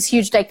like there's this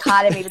huge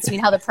dichotomy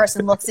between how the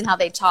person looks and how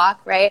they talk,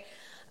 right?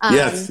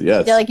 Yes.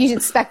 They're like, you should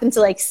expect them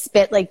to like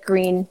spit like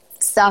green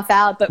stuff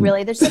out, but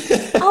really they're just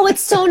like, oh,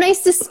 it's so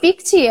nice to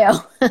speak to you.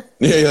 Yeah,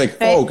 you're like,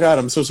 right? Oh God,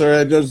 I'm so sorry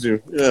I judged you.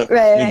 Yeah,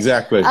 right.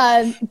 Exactly.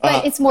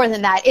 But it's more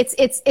than that.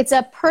 It's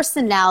a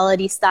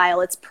personality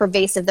style. It's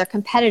pervasive. They're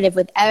competitive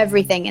with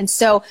everything, and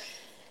so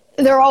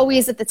they're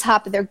always at the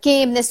top of their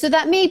game. So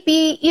that may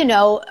be,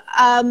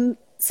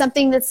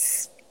 something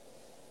that's.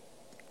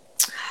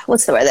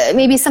 What's the word?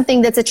 Maybe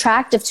something that's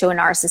attractive to a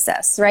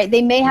narcissist, right?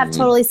 They may have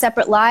totally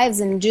separate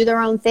lives and do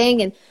their own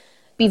thing and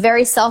be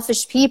very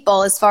selfish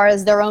people as far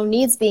as their own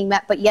needs being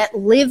met, but yet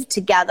live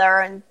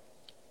together. And,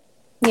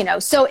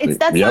 so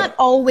that's not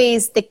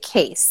always the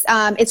case.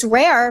 It's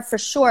rare for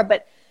sure,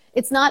 but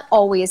it's not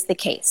always the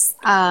case.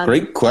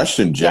 Great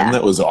question, Jen. Yeah.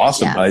 That was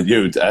awesome.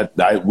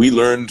 Yeah. We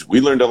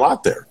learned a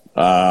lot there.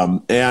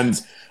 And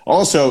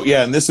also,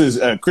 and this is,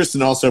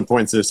 Kristen also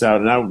points this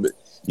out. And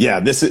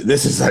this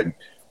is like,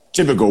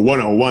 typical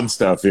 101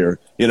 stuff here.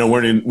 You know,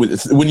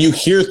 when you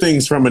hear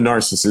things from a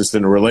narcissist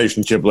in a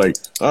relationship like,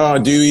 oh,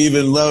 do you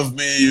even love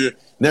me? You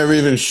never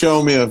even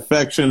show me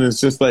affection. It's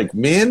just like,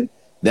 man,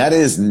 that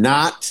is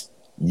not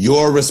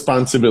your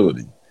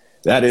responsibility.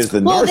 That is the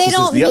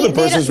narcissist, the other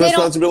person's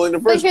responsibility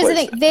in the first place. But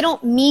here's the thing. They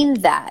don't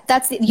mean that. They're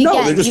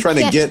just trying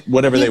to get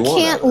whatever they want.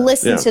 You can't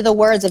listen to the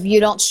words of "you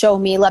don't show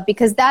me love,"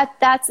 because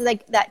that's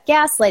like that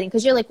gaslighting.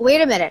 Because you're like,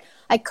 wait a minute,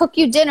 I cook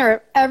you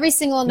dinner every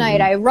single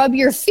night. I rub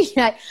your feet.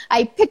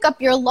 I pick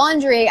up your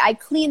laundry. I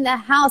clean the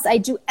house. I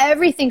do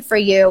everything for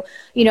you.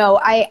 You know,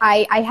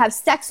 I have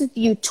sex with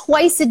you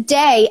twice a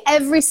day,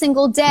 every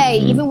single day,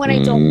 even when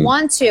I don't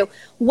want to.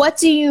 What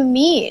do you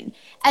mean?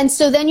 And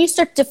so then you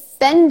start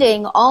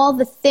defending all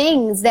the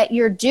things that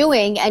you're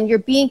doing, and you're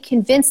being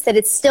convinced that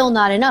it's still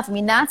not enough. I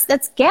mean, that's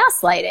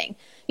gaslighting.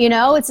 You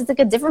know, it's like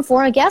a different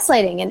form of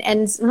gaslighting,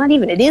 and not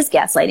even, it is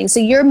gaslighting. So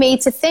you're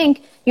made to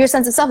think, your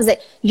sense of self is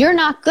that you're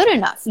not good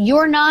enough.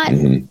 You're not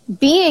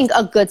being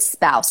a good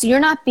spouse. You're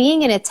not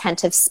being an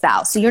attentive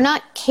spouse. So you're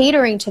not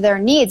catering to their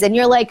needs. And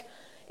you're like,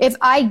 if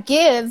I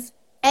give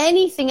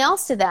anything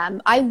else to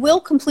them, I will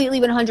completely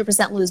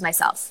 100% lose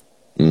myself.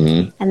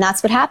 And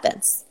that's what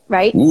happens.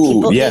 Right?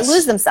 People they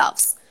lose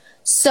themselves.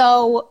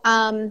 So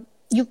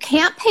you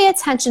can't pay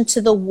attention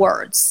to the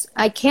words.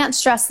 I can't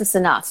stress this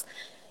enough.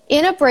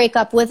 In a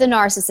breakup with a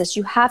narcissist,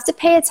 you have to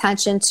pay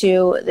attention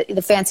to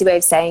the fancy way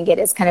of saying it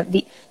is kind of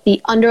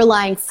the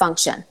underlying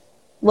function.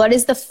 What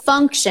is the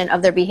function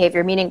of their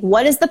behavior? Meaning,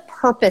 what is the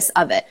purpose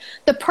of it?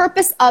 The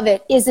purpose of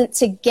it isn't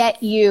to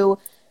get you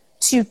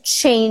to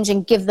change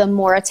and give them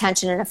more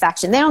attention and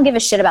affection. They don't give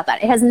a shit about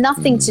that. It has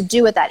nothing to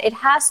do with that. It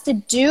has to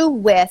do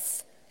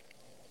with,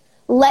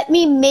 let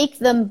me make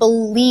them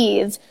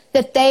believe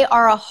that they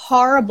are a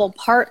horrible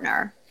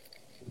partner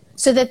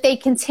so that they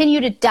continue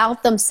to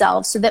doubt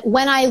themselves, so that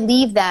when I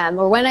leave them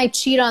or when I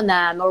cheat on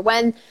them or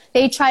when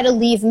they try to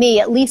leave me,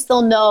 at least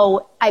they'll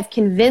know I've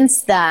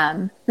convinced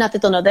them, not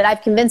that they'll know, that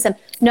I've convinced them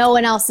no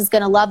one else is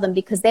going to love them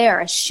because they are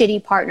a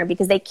shitty partner,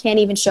 because they can't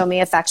even show me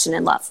affection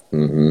and love.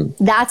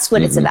 That's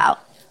what it's about.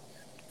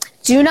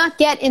 Do not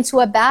get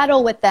into a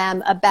battle with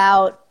them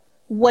about,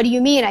 what do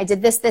you mean? I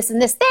did this, this,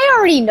 and this. They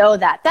already know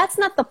that. That's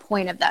not the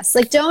point of this.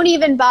 Like, don't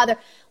even bother.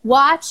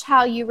 Watch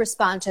how you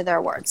respond to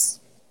their words.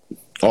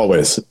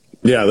 Always.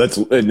 Yeah, that's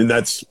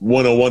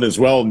 101 as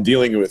well, in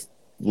dealing with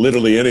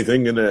literally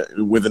anything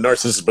with a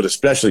narcissist, but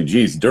especially,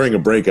 during a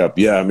breakup.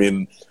 Yeah, I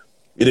mean,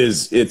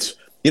 it's,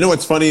 you know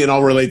what's funny, and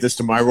I'll relate this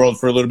to my world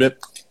for a little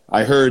bit.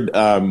 I heard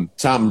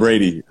Tom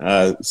Brady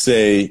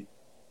say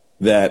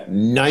that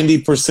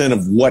 90%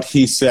 of what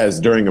he says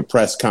during a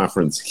press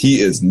conference,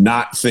 he is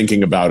not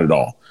thinking about at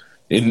all.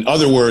 In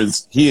other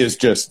words, he is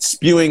just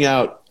spewing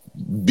out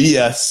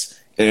BS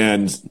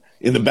and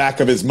in the back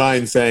of his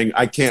mind saying,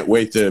 I can't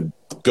wait to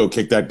go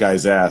kick that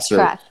guy's ass, or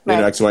you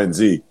know, X, Y, and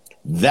Z.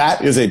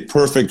 That is a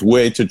perfect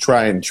way to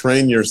try and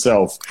train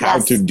yourself how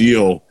to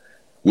deal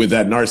with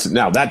that narcissist.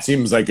 Now, that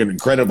seems like an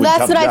incredibly tough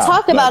job. That's what I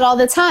talk about all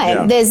the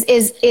time,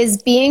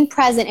 is being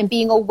present and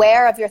being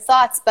aware of your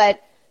thoughts,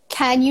 but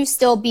can you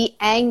still be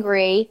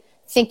angry,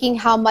 thinking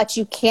how much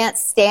you can't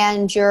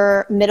stand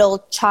your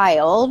middle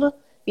child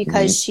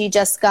because she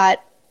just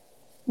got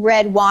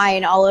red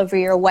wine all over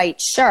your white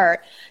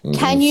shirt?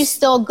 Can you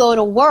still go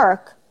to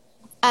work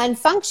and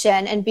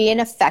function and be an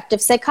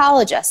effective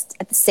psychologist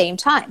at the same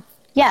time?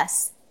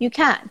 Yes, you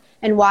can.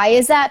 And why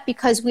is that?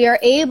 Because we are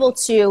able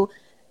to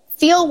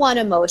feel one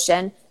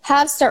emotion,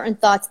 have certain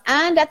thoughts,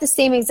 and at the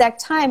same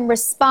exact time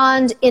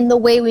respond in the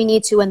way we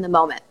need to in the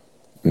moment.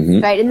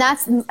 Right? And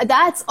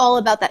that's all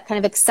about that kind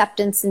of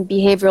acceptance and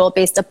behavioral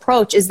based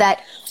approach, is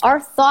that our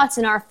thoughts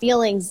and our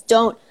feelings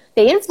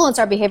they influence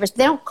our behaviors, but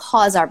they don't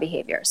cause our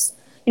behaviors.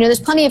 You know,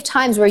 there's plenty of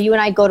times where you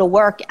and I go to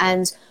work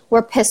and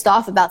we're pissed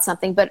off about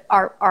something, but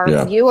our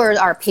viewers,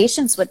 our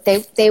patients,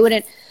 they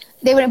wouldn't,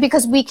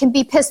 because we can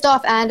be pissed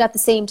off and at the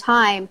same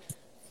time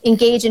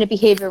engage in a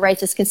behavior, right,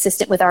 that's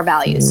consistent with our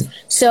values.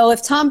 So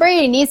if Tom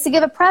Brady needs to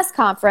give a press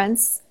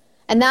conference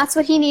and that's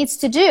what he needs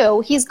to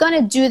do, he's going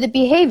to do the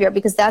behavior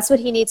because that's what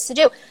he needs to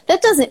do.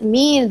 That doesn't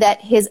mean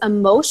that his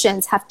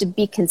emotions have to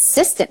be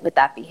consistent with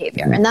that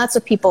behavior. And that's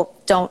what people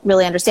don't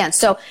really understand.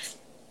 So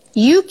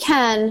you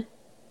can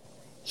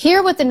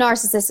hear what the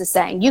narcissist is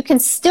saying. You can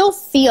still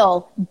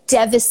feel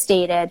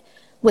devastated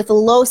with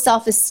low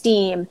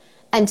self-esteem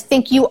and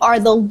think you are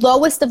the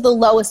lowest of the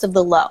lowest of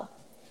the low.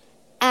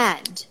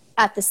 And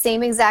at the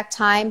same exact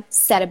time,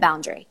 set a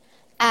boundary.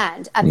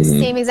 And at the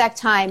same exact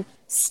time,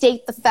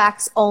 state the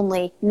facts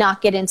only,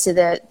 not get into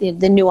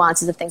the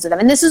nuances of things with them.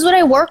 And this is what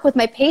I work with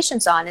my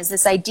patients on, is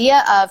this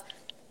idea of,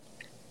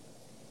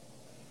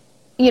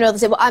 you know, they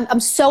say, well, I'm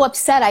so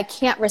upset I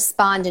can't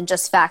respond in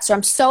just facts, or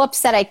I'm so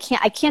upset I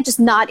can't just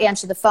not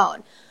answer the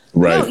phone.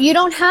 Right. No, you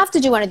don't have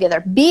to do one or the other.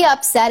 Be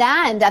upset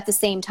and at the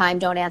same time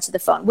don't answer the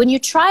phone. When you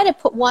try to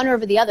put one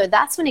over the other,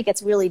 that's when it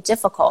gets really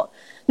difficult.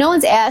 No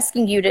one's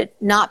asking you to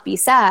not be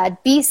sad.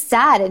 Be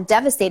sad and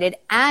devastated,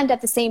 and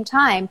at the same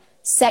time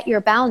set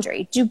your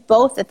boundary. Do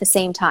both at the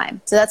same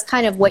time. So that's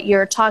kind of what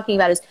you're talking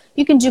about, is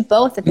you can do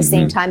both at the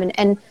same time.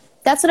 And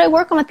That's what I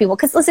work on with people.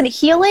 Because listen,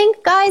 healing,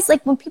 guys,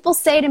 like when people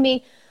say to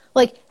me,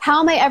 like, how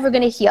am I ever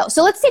going to heal?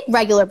 So let's take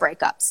regular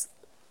breakups.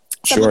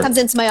 Someone comes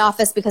into my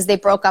office because they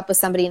broke up with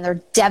somebody and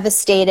they're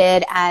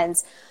devastated and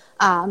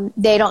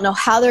they don't know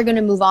how they're going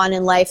to move on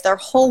in life. Their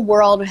whole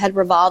world had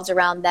revolved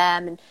around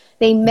them and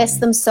they miss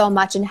them so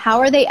much. And how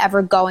are they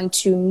ever going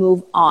to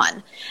move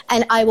on?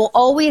 And I will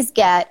always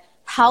get,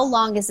 how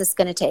long is this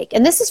going to take?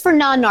 And this is for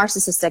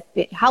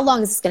non-narcissistic. How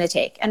long is this going to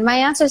take? And my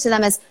answer to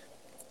them is,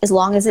 as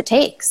long as it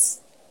takes.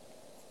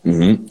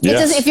 Mm-hmm.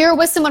 Yes. If you're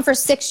with someone for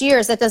 6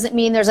 years, that doesn't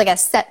mean there's like a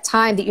set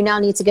time that you now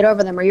need to get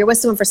over them, or you're with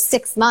someone for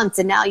 6 months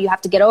and now you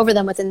have to get over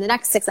them within the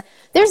next 6 months.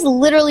 There's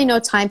literally no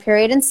time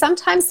period. And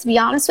sometimes, to be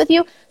honest with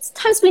you,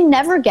 sometimes we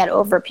never get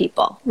over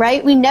people,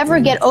 right? We never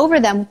get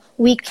over them.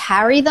 We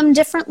carry them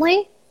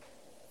differently,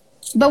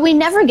 but we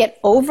never get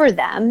over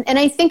them. And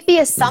I think the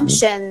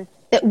assumption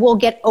that we'll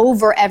get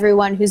over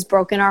everyone who's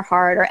broken our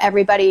heart, or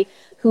everybody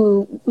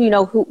who,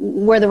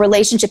 where the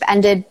relationship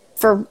ended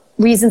for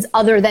reasons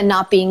other than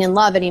not being in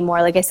love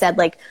anymore. Like I said,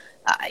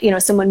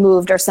 someone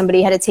moved, or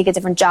somebody had to take a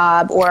different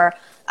job, or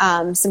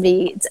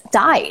somebody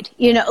died,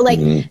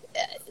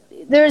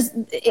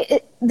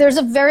 there's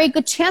a very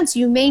good chance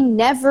you may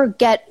never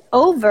get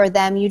over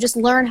them. You just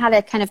learn how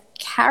to kind of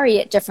carry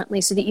it differently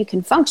so that you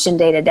can function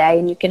day to day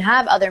and you can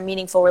have other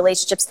meaningful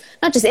relationships,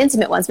 not just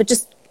intimate ones, but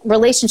just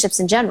relationships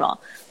in general.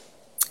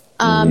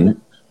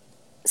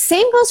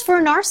 Same goes for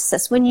a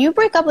narcissist. When you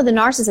break up with a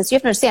narcissist, you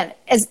have to understand,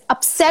 as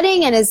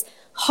upsetting and as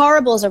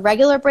horrible as a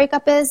regular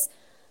breakup is,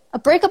 a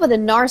breakup with a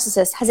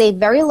narcissist has a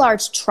very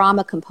large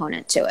trauma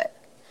component to it.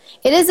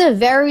 It is a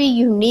very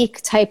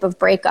unique type of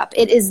breakup.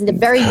 It is a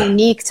very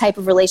unique type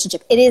of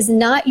relationship. It is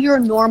not your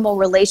normal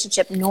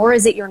relationship, nor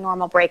is it your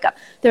normal breakup.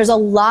 There's a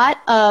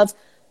lot of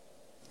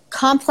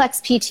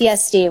complex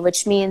PTSD,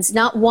 which means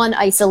not one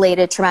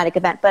isolated traumatic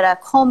event, but a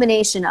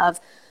culmination of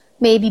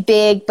maybe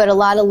big, but a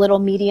lot of little,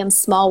 medium,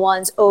 small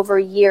ones over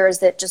years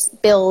that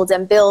just build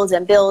and build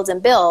and build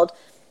and build.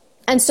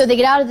 And so they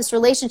get out of this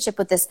relationship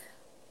with this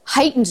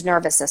heightened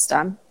nervous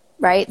system,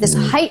 right? This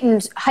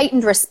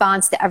heightened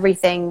response to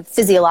everything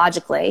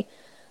physiologically.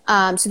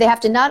 So they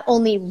have to not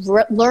only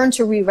learn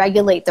to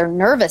re-regulate their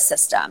nervous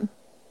system,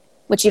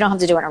 which you don't have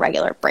to do in a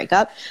regular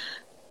breakup,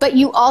 but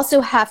you also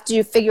have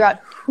to figure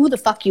out who the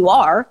fuck you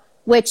are,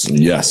 which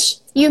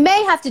you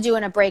may have to do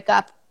in a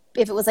breakup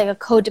if it was like a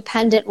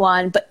codependent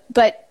one,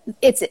 but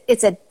it's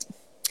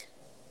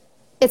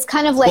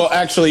kind of like, well,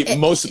 actually,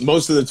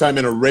 most of the time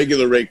in a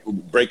regular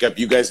breakup,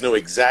 you guys know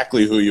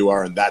exactly who you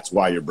are, and that's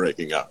why you're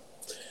breaking up.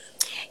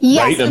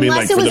 Yes, right?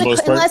 unless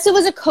it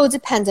was a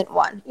codependent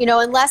one,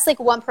 unless like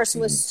one person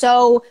was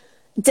so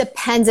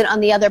dependent on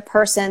the other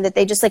person that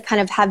they just like kind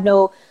of have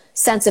no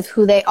sense of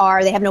who they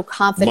are. They have no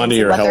confidence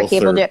in what they're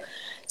capable of doing.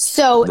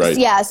 So,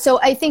 so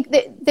I think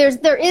that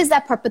there is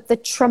that part, but the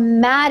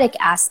traumatic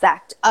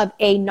aspect of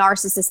a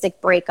narcissistic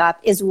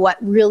breakup is what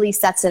really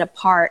sets it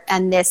apart.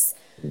 And your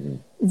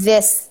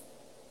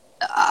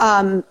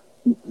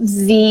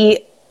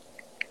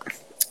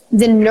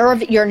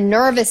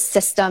nervous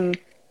system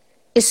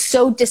is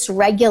so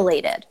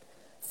dysregulated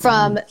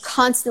from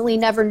constantly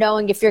never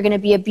knowing if you're going to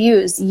be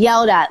abused,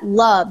 yelled at,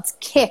 loved,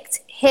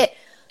 kicked, hit,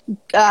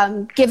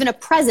 given a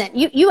present.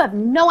 You have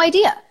no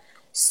idea.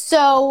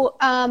 So,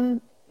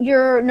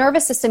 your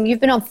nervous system, you've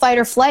been on fight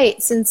or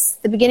flight since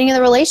the beginning of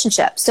the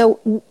relationship.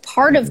 So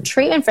part of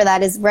treatment for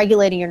that is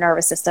regulating your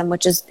nervous system,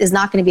 which is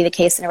not going to be the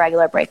case in a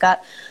regular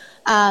breakup.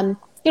 A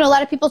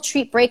lot of people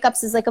treat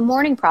breakups as like a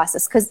mourning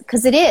process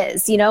because it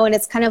is, and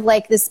it's kind of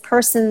like this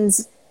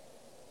person's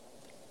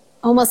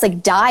almost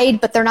like died,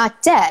 but they're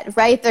not dead,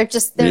 right? They're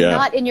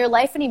not in your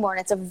life anymore.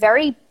 And it's a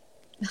very,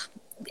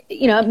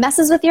 it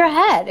messes with your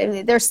head. I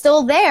mean, they're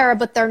still there,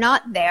 but they're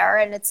not there.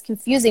 And it's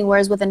confusing.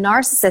 Whereas with a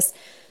narcissist,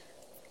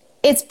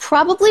 it's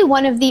probably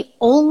one of the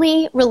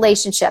only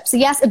relationships.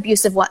 Yes,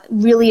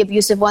 really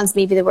abusive ones,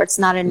 maybe where it's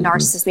not a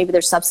narcissist, maybe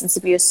there's substance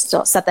abuse,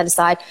 so set that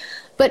aside.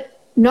 But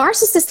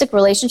narcissistic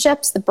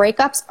relationships, the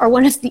breakups, are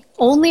one of the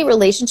only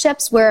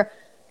relationships where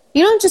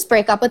you don't just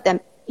break up with them.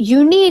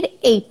 You need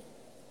a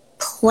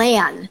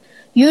plan.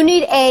 You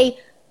need a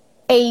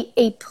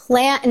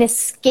plan, an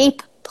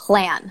escape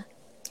plan.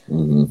 I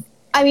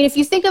mean, if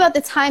you think about the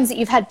times that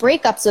you've had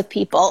breakups with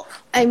people,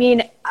 I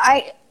mean,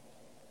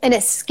 an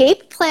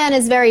escape plan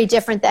is very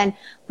different than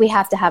we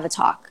have to have a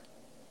talk,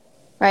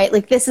 right?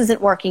 Like this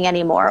isn't working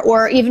anymore.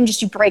 Or even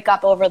just you break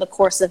up over the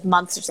course of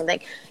months or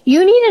something.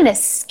 You need an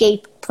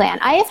escape plan.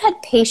 I have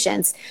had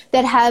patients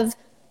that have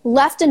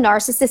left a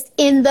narcissist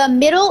in the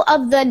middle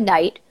of the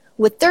night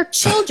with their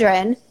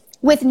children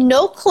with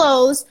no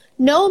clothes,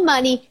 no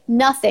money,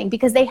 nothing,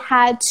 because they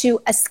had to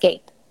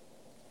escape.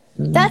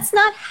 That's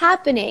not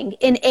happening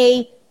in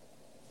a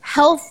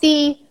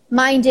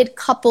healthy-minded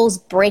couple's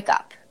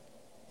breakup.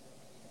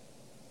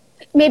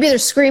 Maybe they're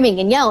screaming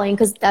and yelling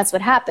because that's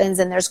what happens,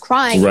 and there's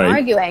crying and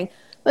arguing,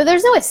 but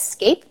there's no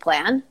escape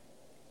plan.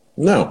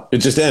 No, it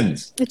just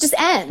ends. It just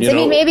ends. I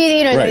mean,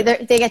 maybe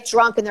they get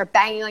drunk and they're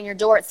banging on your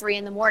door at 3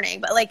 a.m.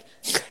 But like,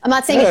 I'm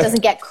not saying it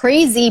doesn't get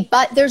crazy,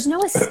 but there's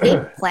no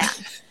escape plan.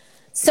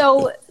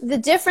 So the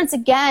difference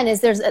again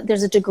is there's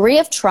a degree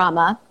of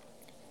trauma.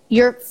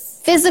 Your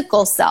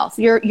physical self,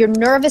 your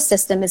nervous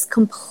system is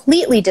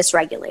completely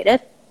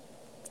dysregulated.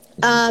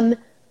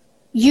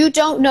 You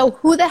don't know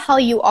who the hell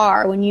you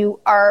are when you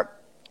are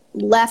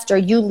left or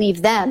you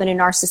leave them in a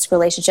narcissistic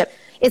relationship.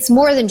 It's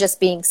more than just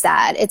being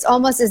sad. It's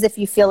almost as if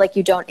you feel like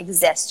you don't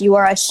exist. You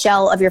are a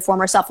shell of your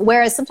former self.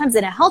 Whereas sometimes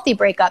in a healthy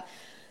breakup,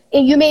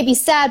 you may be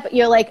sad, but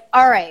you're like,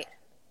 all right,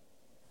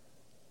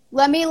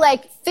 let me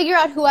figure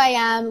out who I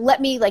am.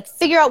 Let me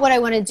figure out what I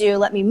want to do.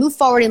 Let me move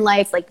forward in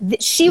life.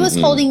 She was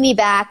holding me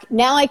back.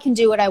 Now I can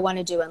do what I want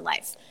to do in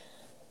life.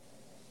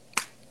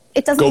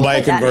 It doesn't go buy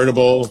a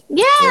convertible.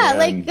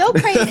 Yeah, go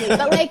crazy.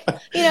 But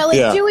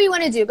do what you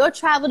want to do. Go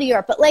travel to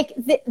Europe. But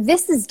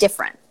this is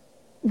different.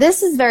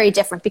 This is very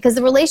different because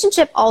the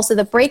relationship also,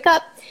 the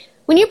breakup,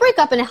 when you break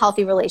up in a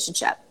healthy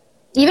relationship,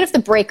 even if the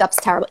breakup's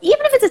terrible,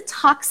 even if it's a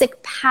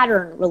toxic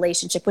pattern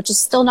relationship, which is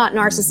still not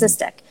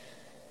narcissistic,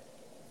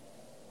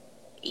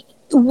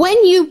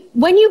 when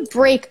you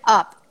break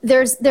up,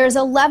 there's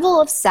a level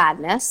of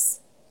sadness.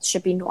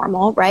 Should be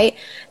normal, right?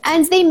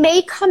 And they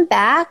may come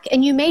back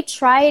and you may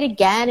try it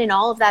again and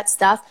all of that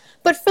stuff.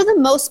 But for the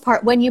most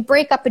part, when you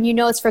break up and you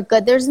know it's for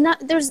good, there's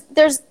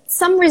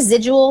some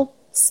residual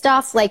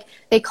stuff, like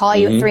they call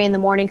you at 3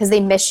 a.m. because they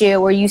miss you,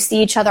 or you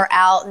see each other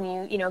out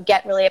and you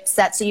get really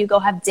upset. So you go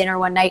have dinner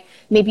one night.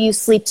 Maybe you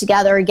sleep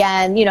together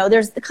again.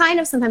 There's the kind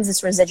of sometimes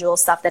this residual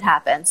stuff that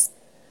happens.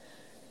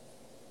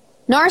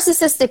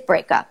 Narcissistic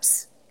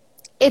breakups,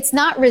 it's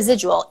not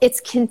residual.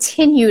 It's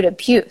continued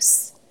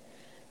abuse.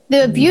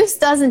 The abuse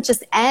doesn't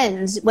just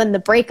end when the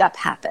breakup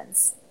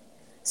happens.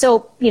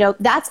 So,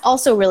 that's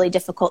also really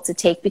difficult to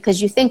take because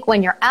you think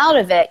when you're out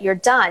of it, you're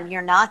done.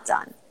 You're not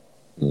done.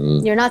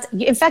 You're not.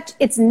 In fact,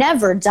 it's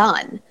never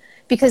done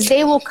because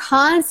they will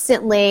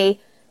constantly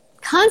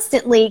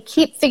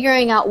keep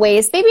figuring out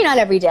ways, maybe not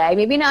every day,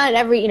 maybe not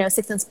every,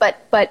 6 months,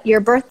 but your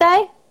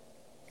birthday,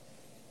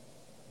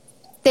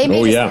 they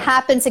may just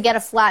happen to get a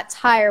flat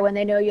tire when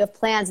they know you have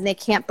plans and they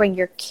can't bring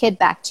your kid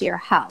back to your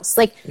house.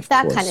 That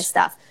kind of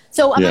stuff.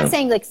 So I'm not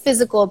saying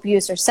physical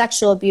abuse or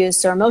sexual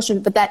abuse or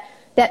emotion, but that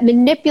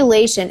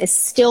manipulation is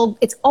still,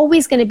 it's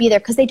always going to be there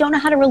because they don't know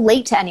how to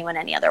relate to anyone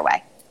any other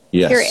way.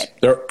 Yes. Period.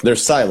 They're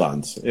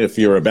Cylons, if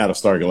you're a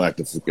Battlestar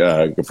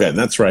Galactica fan.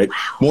 That's right. Wow.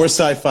 More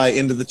sci-fi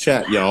into the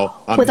chat,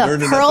 y'all. I'm with a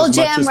Pearl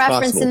Jam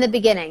reference possible. In the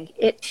beginning.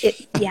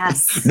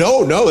 Yes.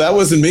 No, that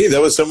wasn't me.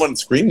 That was someone's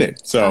screen name.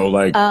 So,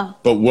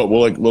 but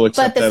we'll accept that as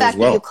well. But the fact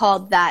that you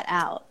called that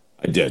out.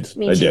 I did.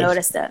 Means you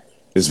noticed it.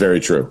 It's very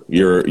true.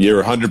 You're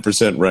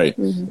 100% right.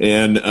 Mm-hmm.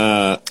 And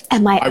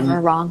am I ever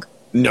wrong?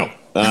 No.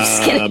 I'm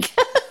just kidding.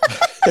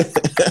 I'm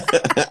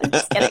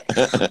just kidding.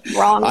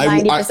 Wrong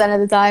 90%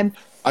 of the time.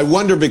 I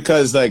wonder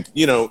because, I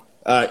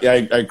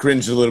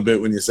cringed a little bit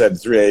when you said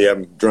 3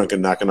 a.m. drunk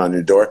and knocking on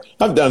your door.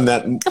 I've done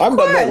that. I've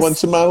done that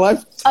once in my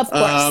life. Of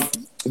course.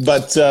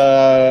 But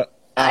I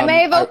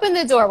may have opened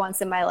the door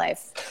once in my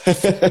life.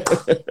 Hey.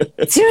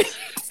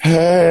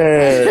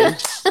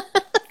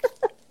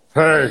 Hey.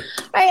 Right.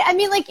 I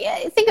mean,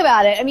 think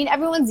about it. I mean,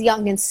 everyone's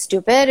young and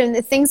stupid, and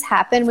things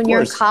happen when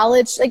you're in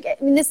college.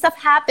 This stuff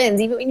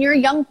happens. Even when you're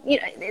young,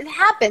 it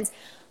happens.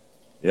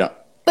 Yeah.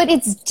 But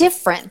it's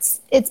different.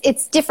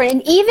 It's different.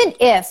 And even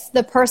if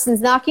the person's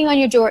knocking on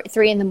your door at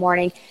 3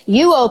 a.m,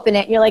 you open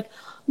it, and you're like,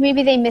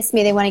 maybe they miss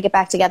me. They want to get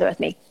back together with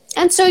me.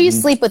 And so you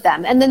sleep with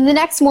them. And then the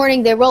next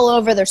morning they roll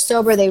over, they're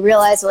sober, they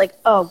realize, they're like,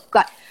 oh,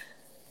 God.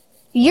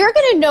 You're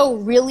going to know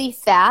really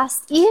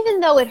fast, even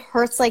though it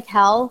hurts like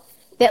hell,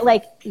 that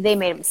they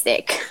made a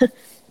mistake.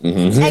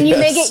 And you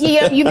may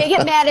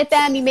get mad at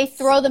them. You may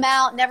throw them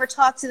out, never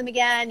talk to them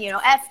again.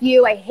 F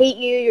you, I hate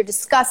you, you're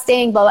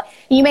disgusting, blah, blah.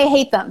 You may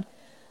hate them.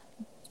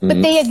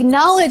 But they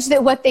acknowledge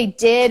that what they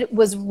did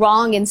was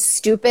wrong and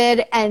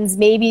stupid, and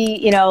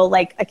maybe,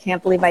 I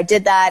can't believe I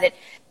did that.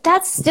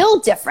 That's still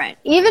different.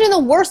 Even in the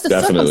worst of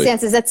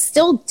circumstances, that's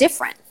still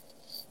different.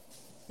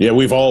 Yeah,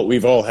 we've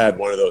all had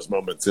one of those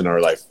moments in our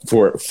life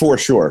for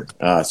sure.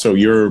 So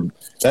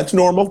that's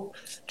normal.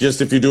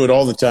 Just if you do it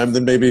all the time,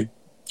 then maybe,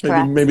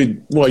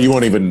 well, you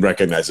won't even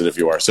recognize it if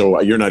you are.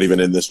 So you're not even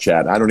in this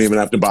chat. I don't even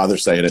have to bother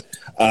saying it.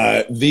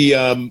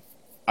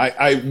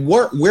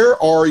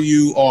 Where are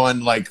you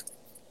on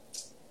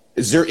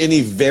is there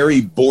any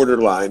very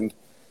borderline,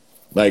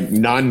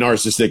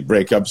 non-narcissistic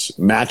breakups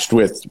matched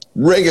with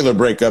regular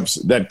breakups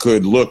that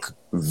could look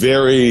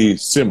very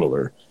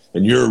similar,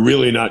 and you're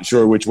really not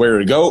sure which way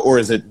to go, or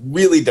is it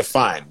really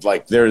defined?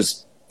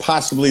 There's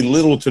possibly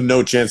little to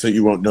no chance that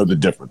you won't know the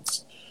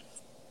difference.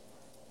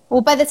 Well,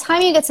 by the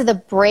time you get to the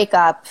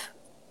breakup,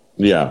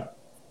 yeah,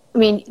 I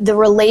mean,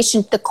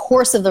 the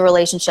course of the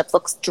relationship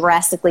looks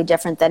drastically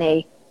different than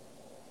a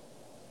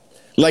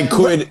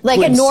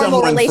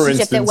normal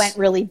relationship that went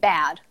really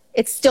bad.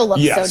 It still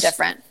looks so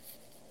different.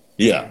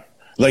 Yeah.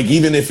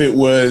 Even if it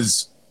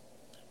was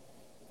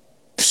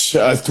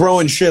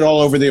throwing shit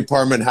all over the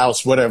apartment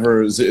house,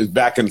 whatever, is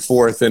back and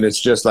forth, and it's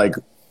just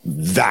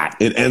that.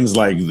 It ends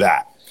like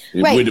that.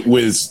 Right.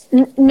 Because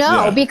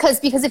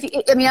if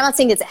I'm not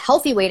saying it's a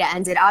healthy way to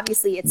end it.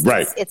 Obviously,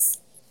 it's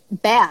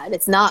bad.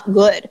 It's not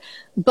good.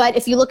 But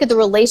if you look at the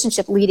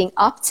relationship leading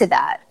up to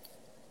that,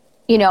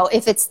 you know,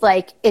 if it's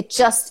like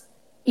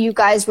you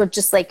guys were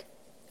just like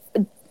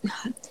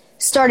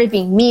started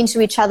being mean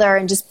to each other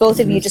and just both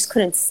of you just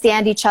couldn't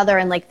stand each other,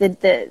 and like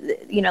the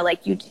you know,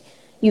 like you'd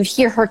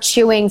hear her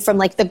chewing from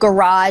like the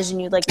garage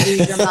and you'd like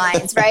lose your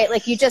minds, right?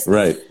 Like you just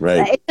right.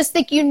 It's just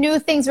like you knew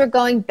things were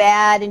going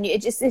bad, and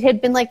it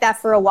had been like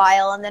that for a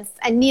while,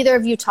 and neither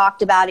of you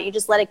talked about it. You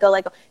just let it go.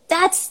 Like,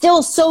 that's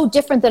still so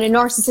different than a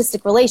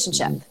narcissistic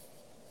relationship.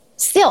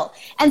 Still.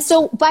 And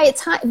so by a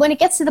time when it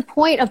gets to the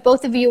point of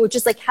both of you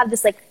just like have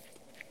this like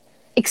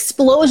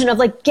explosion of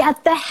like,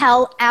 get the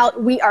hell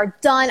out, we are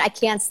done, I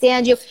can't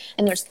stand you,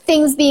 and there's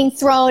things being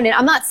thrown, and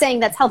I'm not saying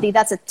that's healthy,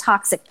 that's a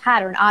toxic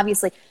pattern,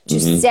 obviously, to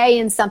stay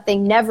in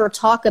something, never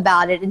talk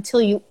about it until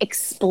you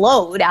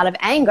explode out of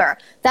anger.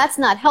 That's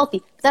not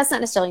healthy. That's not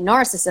necessarily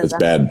narcissism.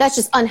 That's bad. That's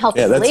just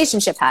unhealthy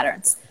relationship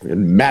patterns.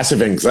 And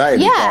massive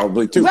anxiety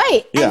probably too.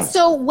 Right. Yeah. And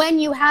so when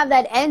you have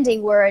that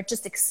ending where it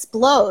just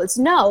explodes,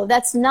 no,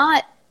 that's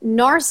not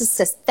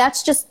narcissist.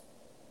 That's just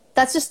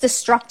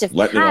destructive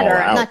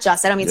pattern. Not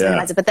just, I don't mean to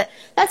minimize it, but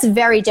that's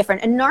very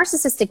different. A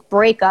narcissistic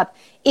breakup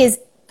is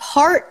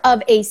part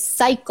of a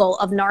cycle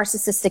of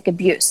narcissistic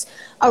abuse.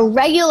 A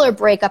regular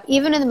breakup,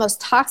 even in the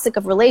most toxic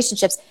of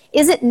relationships,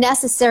 isn't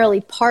necessarily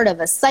part of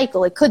a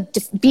cycle. It could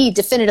be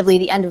definitively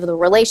the end of the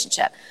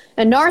relationship.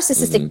 A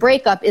narcissistic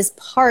breakup is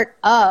part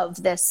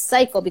of this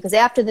cycle, because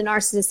after the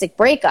narcissistic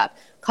breakup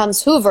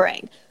comes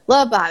hoovering,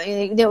 love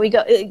bombing. You know, we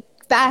go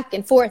back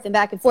and forth and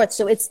back and forth.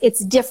 So it's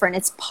different.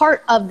 It's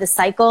part of the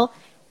cycle,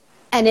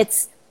 and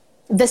it's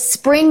the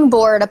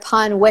springboard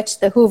upon which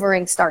the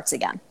hoovering starts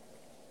again.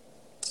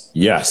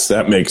 Yes,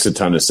 that makes a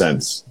ton of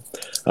sense.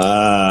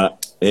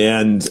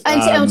 And to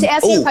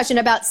answer your question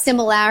about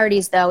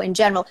similarities, though, in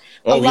general,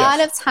 a lot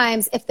of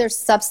times if there's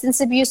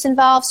substance abuse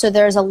involved, so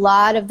there's a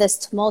lot of this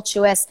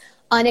tumultuous,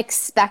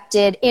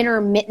 unexpected,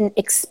 intermittent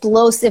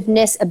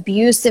explosiveness,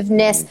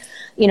 abusiveness,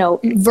 you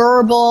know,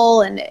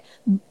 verbal,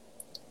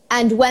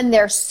 and when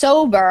they're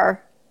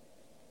sober,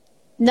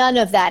 none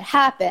of that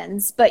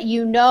happens. But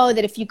you know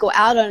that if you go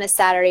out on a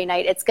Saturday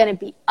night, it's going to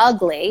be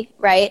ugly,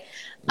 right?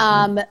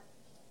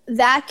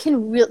 That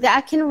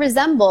can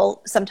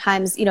resemble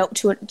sometimes, you know,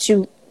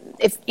 to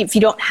if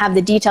you don't have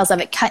the details of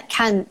it,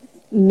 can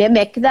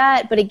mimic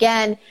that. But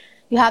again,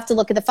 you have to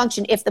look at the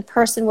function. If the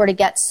person were to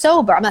get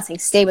sober, I'm not saying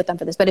stay with them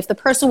for this, but if the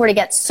person were to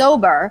get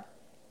sober,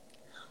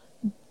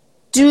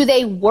 do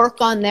they work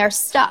on their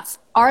stuff?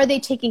 Are they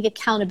taking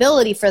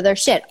accountability for their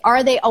shit?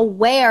 Are they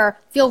aware,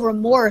 feel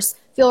remorse,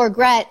 feel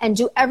regret, and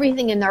do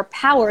everything in their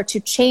power to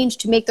change,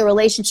 to make the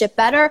relationship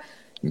better?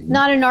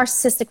 Not a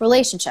narcissistic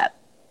relationship.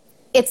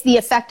 It's the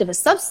effect of a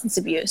substance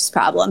abuse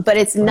problem, but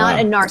it's not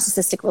a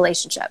narcissistic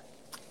relationship.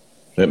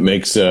 That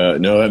makes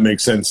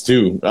sense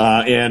too.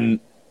 And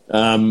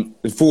some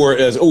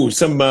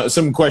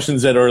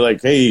questions that are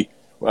like, hey,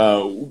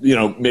 you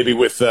know, maybe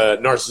with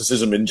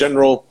narcissism in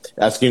general,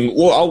 asking,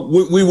 well,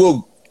 we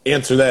will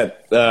answer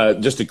that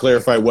just to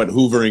clarify what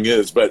hoovering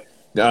is. But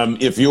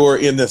if you're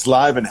in this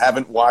live and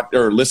haven't watched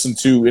or listened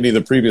to any of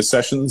the previous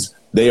sessions,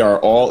 they are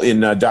all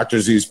in Dr.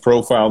 Z's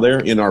profile there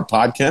in our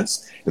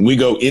podcast. And we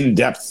go in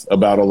depth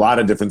about a lot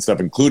of different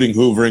stuff, including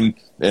hoovering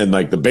and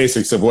like the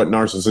basics of what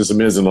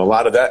narcissism is and a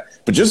lot of that.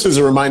 But just as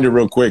a reminder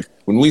real quick,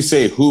 when we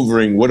say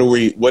hoovering, what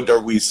are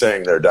we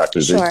saying there,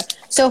 Dr. Z? Sure.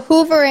 So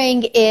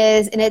hoovering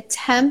is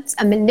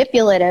a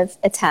manipulative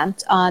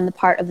attempt on the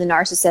part of the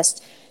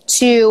narcissist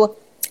to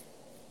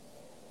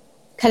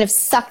kind of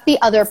suck the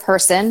other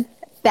person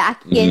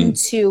back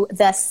into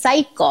the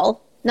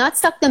cycle, not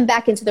suck them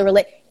back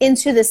into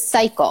into the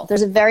cycle.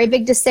 There's a very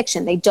big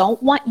distinction. They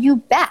don't want you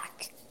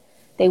back.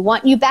 They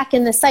want you back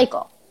in the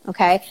cycle.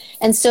 Okay.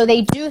 And so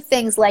they do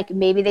things like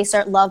maybe they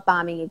start love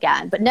bombing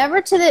again, but never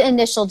to the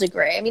initial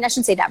degree. I mean, I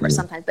shouldn't say never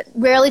sometimes, but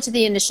rarely to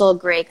the initial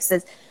degree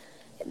because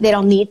they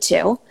don't need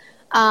to.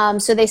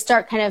 So they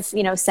start kind of,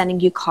 you know, sending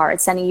you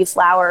cards, sending you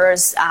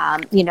flowers,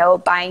 you know,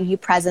 buying you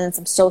presents.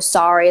 I'm so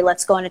sorry.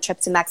 Let's go on a trip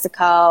to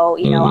Mexico.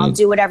 You know, I'll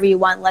do whatever you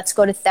want. Let's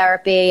go to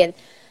therapy. And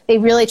they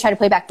really try to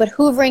play back. But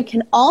hoovering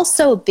can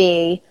also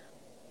be,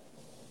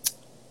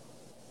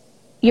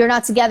 you're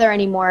not together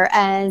anymore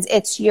and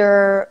it's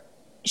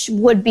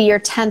would be your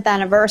 10th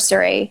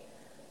anniversary.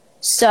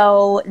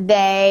 So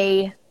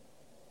they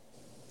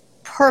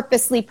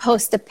purposely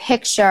post a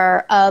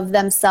picture of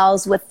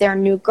themselves with their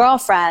new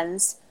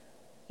girlfriends,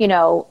 you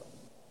know,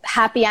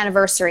 happy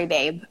anniversary,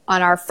 babe,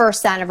 on our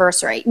first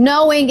anniversary,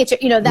 knowing it's,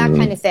 you know, that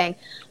kind of thing.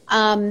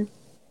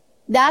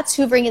 That's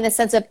hoovering in the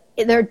sense of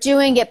they're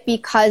doing it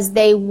because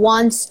they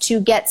want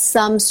to get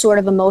some sort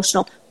of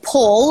emotional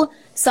pull,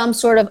 some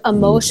sort of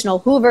emotional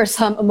hoover,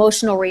 some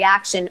emotional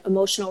reaction,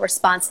 emotional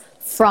response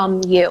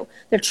from you.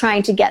 They're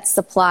trying to get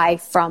supply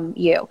from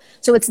you.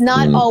 So it's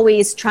not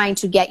always trying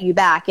to get you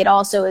back. It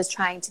also is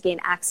trying to gain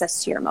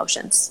access to your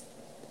emotions.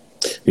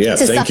 Yeah,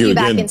 to thank suck you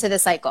back again. into the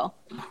cycle.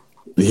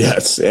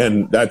 Yes,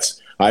 and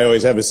I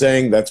always have a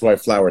saying, that's why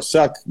flowers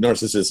suck.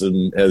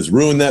 Narcissism has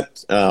ruined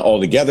that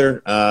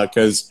altogether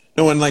because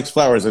no one likes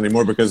flowers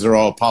anymore because they're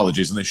all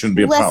apologies and they shouldn't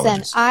be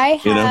apologies. Listen,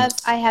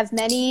 I have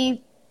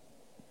many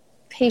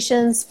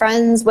patients,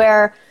 friends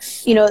where,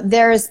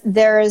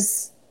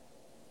 there's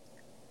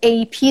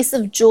a piece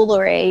of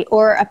jewelry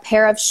or a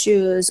pair of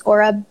shoes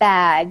or a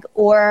bag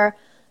or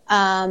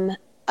a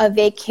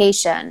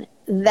vacation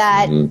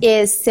that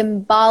is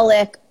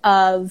symbolic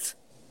of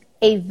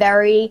a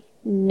very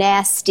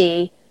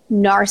nasty,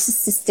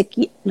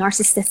 narcissistically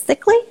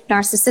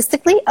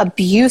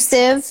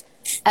abusive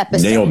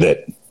episode. Nailed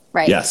it.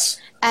 Right. Yes.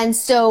 And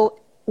so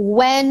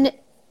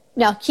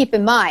now keep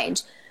in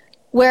mind,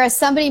 whereas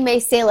somebody may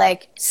say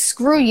like,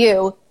 screw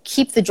you,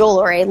 keep the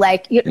jewelry,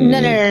 like,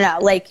 no,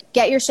 like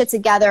get your shit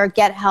together,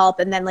 get help.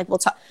 And then like, we'll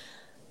talk.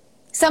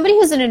 Somebody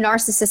who's in a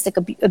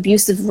narcissistic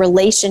abusive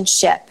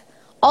relationship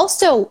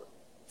also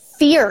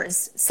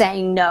fears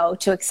saying no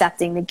to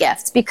accepting the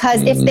gift,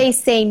 because if they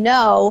say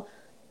no,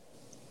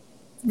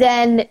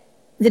 then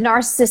the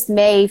narcissist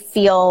may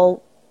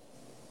feel,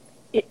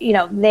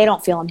 they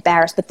don't feel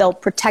embarrassed, but they'll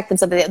protect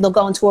themselves. They'll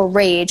go into a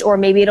rage, or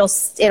maybe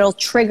it'll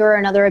trigger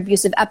another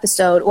abusive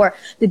episode, or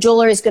the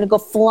jewelry is going to go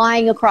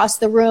flying across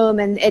the room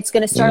and it's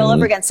going to start all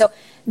over again. So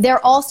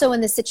they're also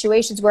in the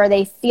situations where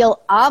they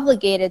feel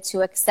obligated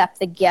to accept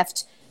the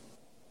gift,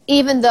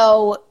 even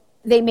though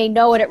they may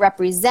know what it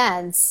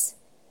represents,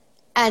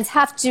 and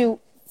have to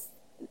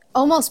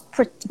almost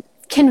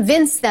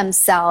convince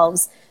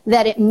themselves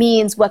that it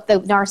means what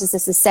the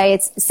narcissist is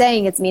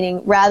saying it's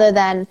meaning, rather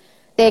than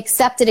they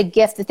accepted a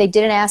gift that they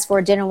didn't ask for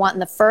or didn't want in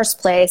the first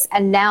place.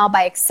 And now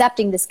by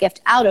accepting this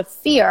gift out of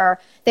fear,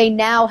 they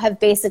now have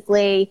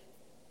basically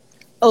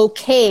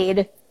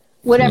okayed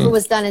whatever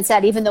was done and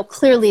said, even though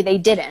clearly they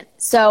didn't.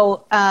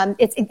 So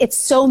it's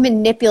so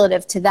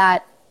manipulative to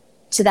that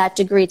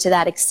degree, to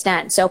that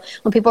extent. So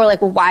when people are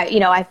like, well, why,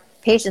 I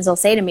have patients, they'll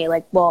say to me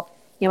like, well,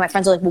 my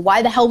friends are like, well,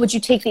 why the hell would you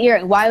take the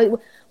earring? Why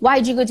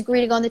did you agree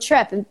to go on the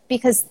trip? And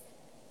because,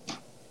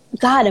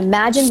 God,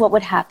 imagine what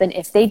would happen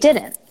if they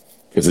didn't.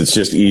 Because it's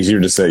just easier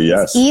to say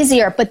yes. It's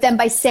easier, but then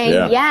by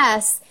saying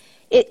yes,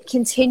 it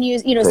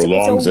continues,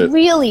 so it's a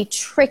really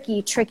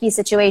tricky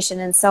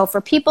situation. And so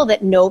for people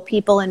that know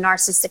people in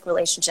narcissistic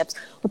relationships,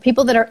 or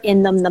people that are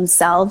in them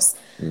themselves,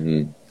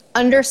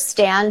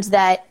 understand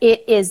that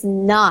it is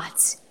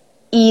not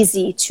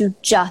easy to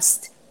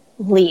just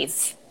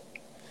leave.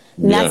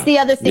 And that's the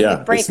other thing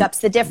with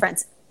breakups, the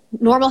difference.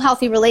 Normal,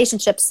 healthy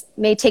relationships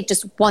may take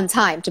just one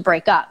time to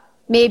break up.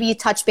 Maybe you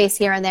touch base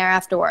here and there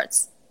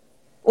afterwards,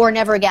 or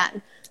never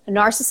again. A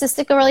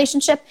narcissistic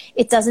relationship,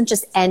 it doesn't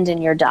just end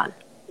and you're done.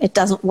 It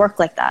doesn't work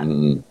like that.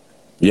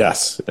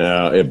 Yes.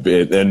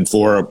 And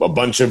for a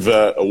bunch of,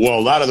 a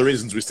lot of the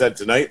reasons we said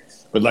tonight,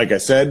 but like I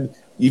said,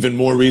 even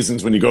more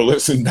reasons when you go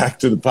listen back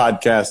to the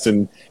podcast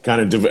and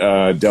kind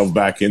of delve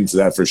back into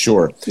that for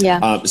sure.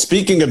 Yeah.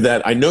 Speaking of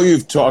that, I know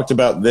you've talked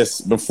about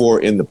this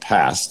before in the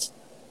past.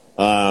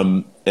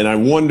 And I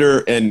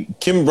wonder, and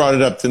Kim brought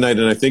it up tonight,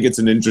 and I think it's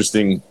an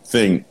interesting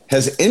thing.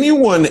 Has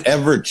anyone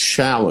ever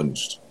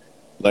challenged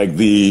like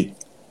the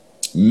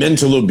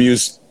mental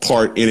abuse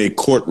part in a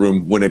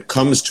courtroom when it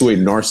comes to a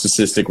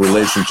narcissistic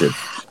relationship?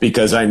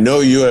 Because I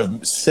know you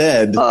have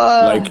said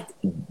like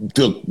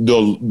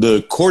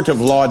the court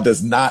of law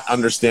does not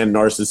understand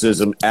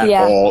narcissism at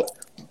all.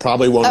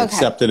 Probably won't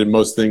accept it in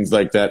most things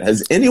like that.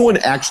 Has anyone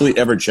actually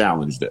ever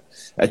challenged it,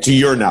 to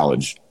your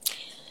knowledge?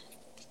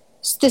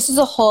 This is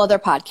a whole other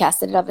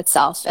podcast in and of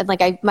itself, and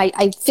like I have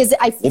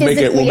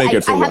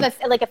a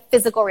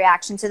physical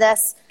reaction to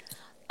this.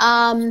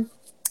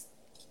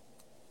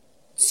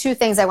 Two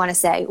things I want to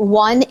say.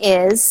 One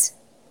is,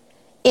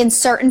 in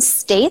certain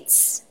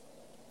states,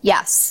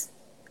 yes.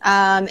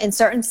 In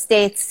certain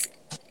states,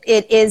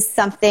 it is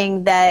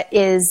something that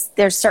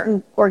there's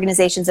certain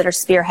organizations that are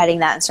spearheading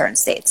that in certain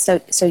states. So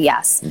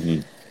yes.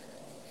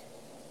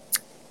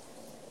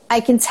 I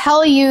can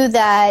tell you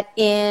that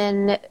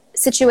in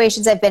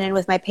situations I've been in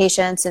with my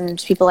patients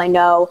and people I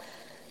know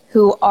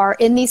who are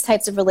in these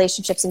types of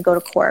relationships and go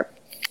to court,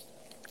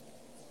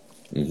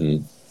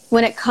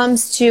 when it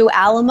comes to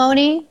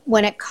alimony,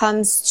 when it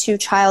comes to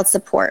child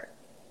support,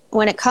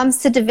 when it comes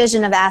to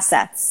division of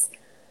assets,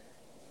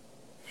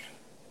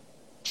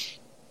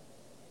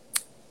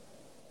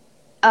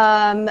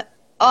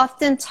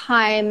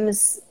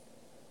 oftentimes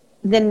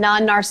the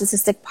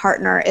non-narcissistic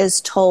partner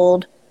is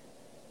told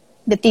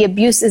that the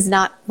abuse is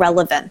not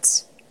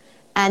relevant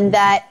and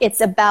that it's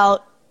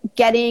about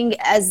getting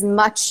as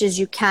much as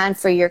you can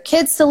for your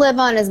kids to live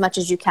on, as much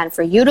as you can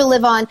for you to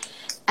live on.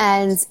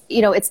 And,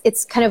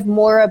 it's kind of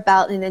more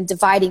about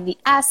dividing the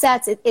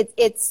assets.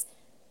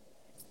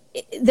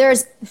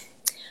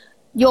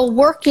 You'll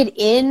work it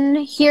in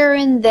here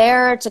and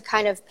there to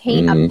kind of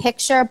paint a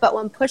picture. But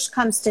when push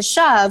comes to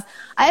shove,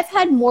 I've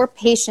had more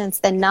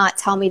patients than not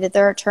tell me that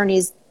their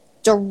attorneys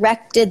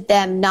directed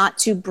them not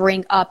to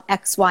bring up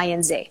X, Y,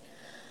 and Z.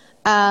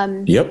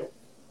 Yep.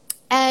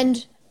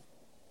 And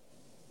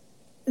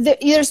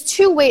there's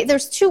two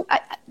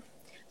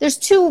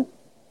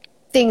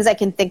things I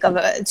can think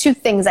of, two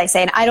things I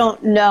say, and I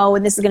don't know,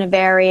 and this is going to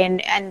vary,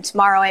 and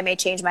tomorrow I may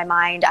change my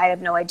mind. I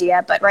have no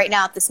idea. But right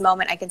now at this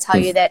moment, I can tell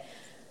you that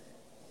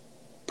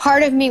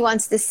part of me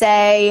wants to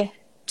say,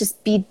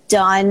 just be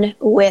done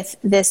with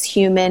this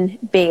human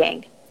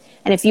being.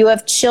 And if you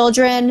have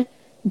children,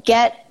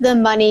 get the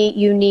money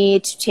you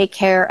need to take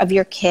care of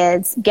your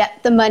kids,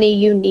 get the money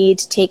you need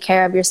to take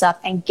care of yourself,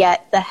 and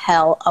get the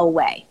hell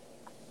away.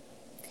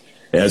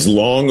 As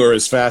long or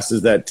as fast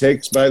as that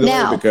takes, by the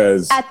way,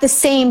 because at the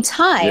same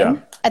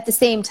time,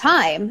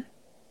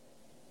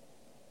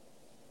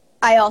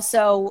 I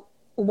also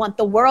want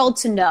the world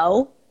to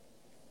know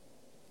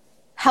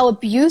how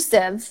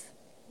abusive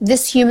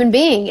this human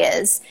being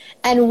is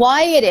and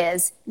why it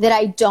is that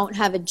I don't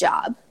have a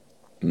job.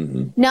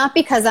 Mm-hmm. Not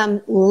because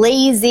I'm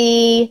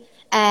lazy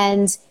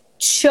and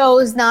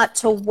chose not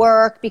to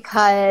work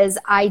because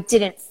I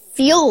didn't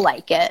feel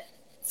like it.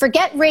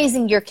 Forget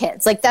raising your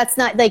kids. Like, that's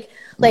not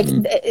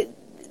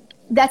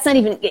that's not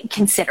even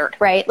considered,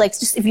 right? Like,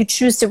 just if you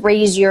choose to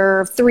raise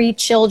your 3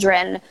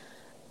 children,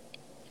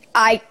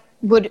 I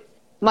would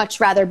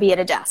much rather be at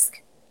a desk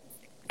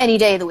any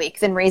day of the week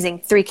than raising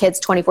 3 kids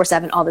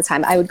 24/7 all the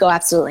time. I would go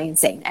absolutely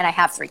insane. And I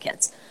have 3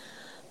 kids.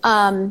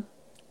 But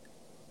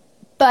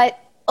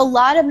a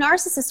lot of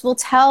narcissists will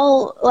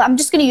tell, well, I'm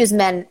just going to use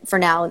men for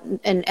now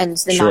and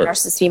the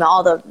non-narcissist female,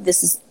 although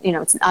this is,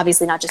 it's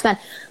obviously not just men.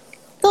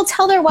 They'll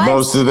tell their wives.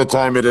 Most of the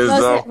time it is,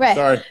 though. Right,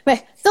 sorry.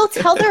 Right. They'll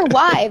tell their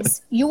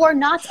wives, you are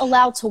not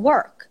allowed to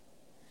work.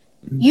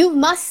 You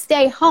must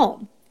stay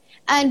home.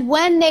 And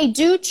when they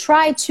do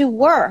try to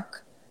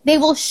work, they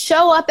will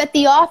show up at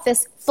the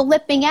office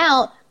flipping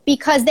out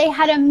because they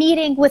had a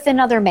meeting with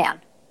another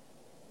man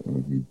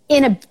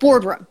in a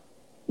boardroom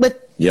with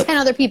 10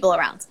 other people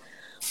around.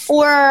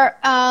 Or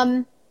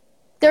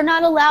they're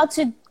not allowed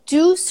to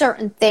do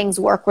certain things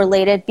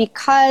work-related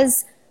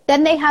because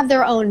then they have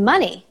their own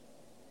money.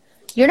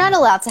 You're not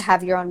allowed to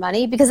have your own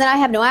money because then I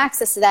have no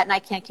access to that and I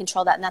can't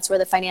control that, and that's where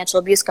the financial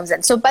abuse comes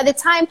in. So by the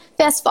time,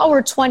 fast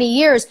forward 20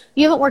 years,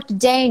 you haven't worked a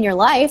day in your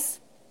life,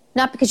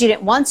 not because you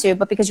didn't want to,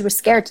 but because you were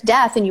scared to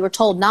death and you were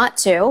told not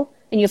to,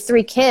 and you have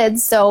 3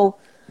 kids. So,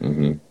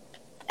 and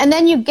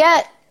then you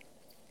get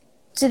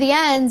to the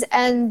end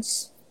and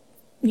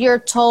you're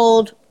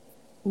told,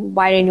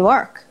 why didn't you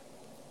work?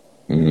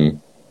 Okay,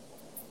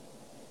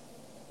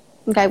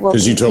 well,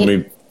 because you told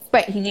me.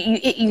 Right,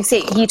 you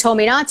say he told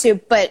me not to,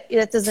 but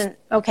that doesn't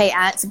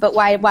but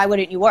why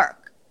wouldn't you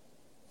work?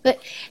 But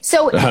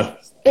so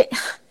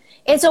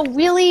it's a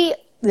really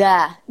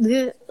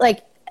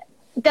like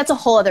that's a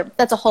whole other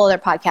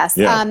podcast.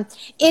 Yeah.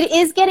 It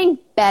is getting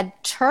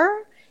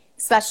better,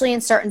 especially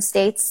in certain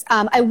states.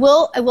 I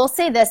will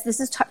say this.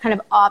 This is kind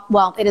of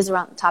well, it is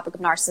around the topic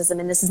of narcissism,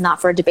 and this is not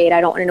for a debate. I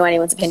don't want to know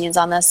anyone's opinions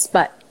on this,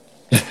 but.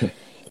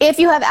 If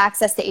you have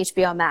access to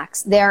HBO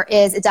Max, there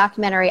is a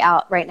documentary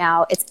out right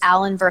now. It's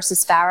Allen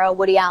versus Farrow,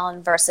 Woody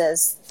Allen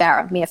versus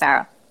Mia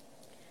Farrow.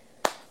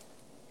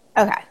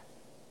 Okay.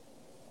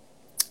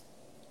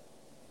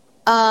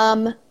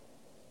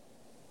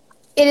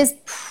 It is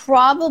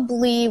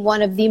probably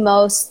one of the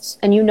most,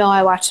 and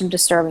I watch some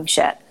disturbing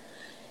shit.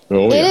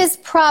 Oh, yeah. It is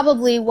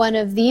probably one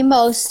of the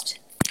most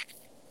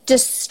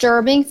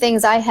disturbing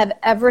things I have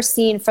ever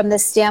seen from the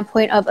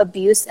standpoint of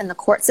abuse in the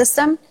court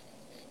system.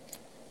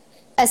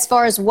 As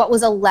far as what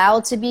was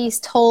allowed to be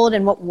told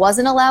and what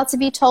wasn't allowed to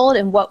be told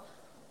and what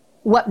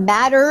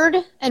mattered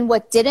and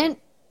what didn't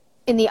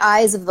in the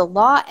eyes of the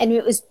law. And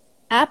it was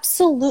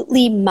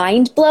absolutely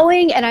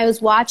mind-blowing. And I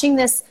was watching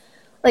this,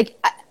 like,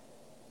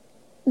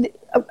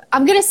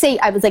 I'm going to say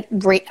I was like,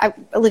 I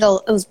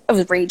was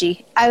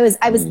ragey.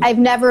 I've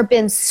never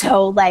been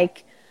so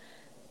like,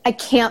 I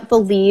can't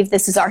believe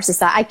this is our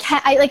society.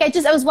 I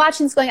was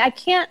watching this going, I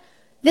can't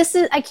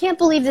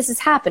believe this is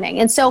happening.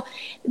 And so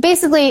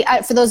basically,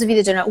 for those of you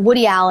that don't know,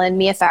 Woody Allen,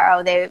 Mia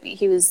Farrow,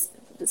 he was,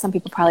 some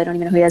people probably don't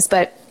even know who he is,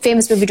 but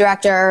famous movie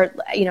director,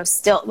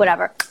 still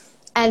whatever.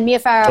 And Mia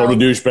Farrow. Total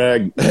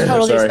douchebag.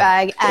 Total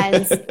douchebag.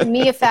 And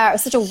Mia Farrow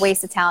is such a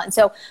waste of talent.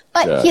 So,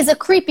 but he's a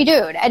creepy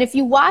dude. And if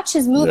you watch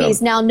his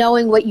movies now,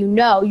 knowing what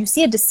you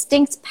see a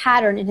distinct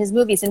pattern in his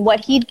movies. And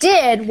what he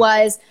did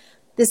was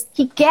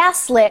he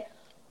gaslit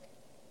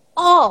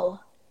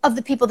all of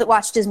the people that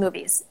watched his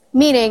movies.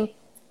 Meaning,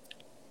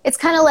 it's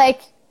kind of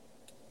like,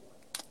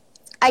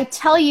 I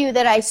tell you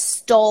that I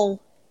stole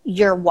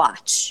your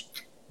watch.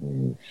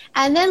 And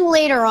then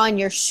later on,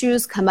 your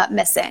shoes come up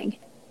missing.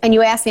 And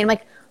you ask me, I'm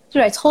like,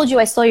 dude, I told you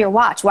I stole your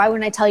watch. Why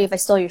wouldn't I tell you if I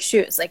stole your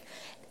shoes? Like,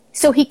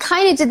 so he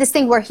kind of did this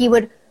thing where he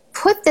would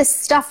put this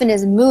stuff in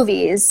his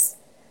movies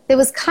that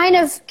was kind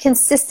of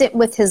consistent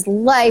with his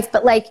life,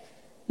 but like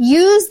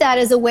use that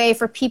as a way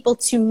for people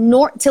to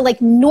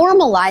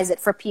normalize it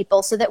for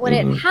people, so that when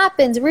it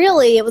happens,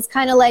 really, it was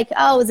kind of like,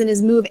 oh, it was in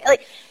his movie.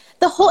 Like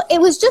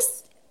it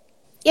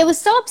was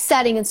so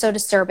upsetting and so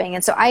disturbing.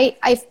 And so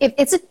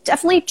it's a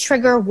definitely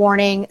trigger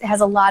warning. It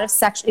has a lot of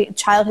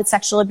childhood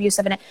sexual abuse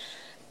in it.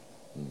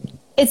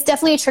 It's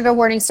definitely a trigger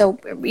warning. So,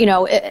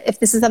 if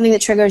this is something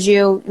that triggers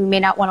you, you may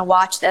not want to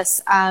watch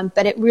this.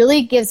 But it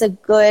really gives a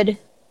good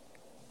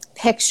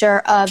picture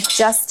of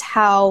just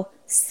how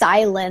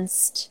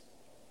silenced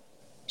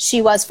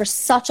she was for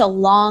such a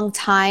long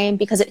time,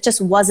 because it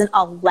just wasn't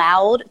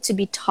allowed to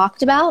be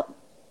talked about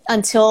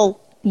until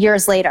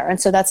years later. And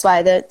so that's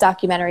why the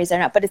documentaries are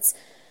not, but it's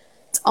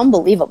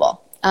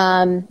unbelievable.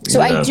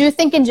 So I do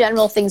think in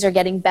general, things are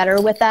getting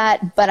better with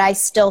that, but I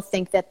still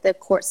think that the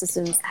court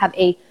systems have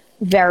a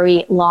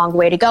very long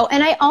way to go.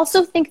 And I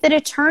also think that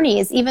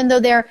attorneys, even though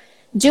they're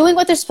doing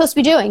what they're supposed to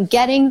be doing,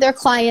 getting their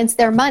clients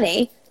their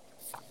money,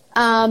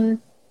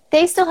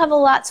 they still have a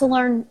lot to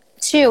learn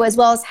too, as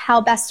well as how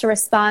best to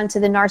respond to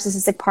the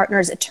narcissistic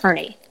partner's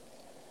attorney.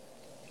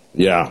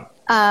 Yeah.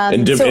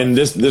 And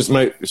this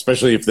might,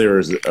 especially if there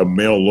is a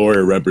male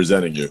lawyer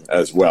representing you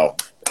as well.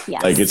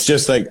 Yes. Like, it's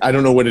just like, I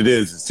don't know what it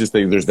is. It's just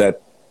like there's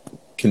that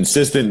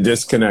consistent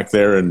disconnect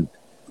there, and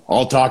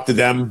I'll talk to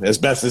them as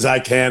best as I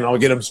can. I'll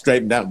get them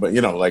straightened out. But,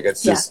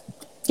 it's just,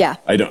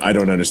 I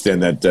don't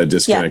understand that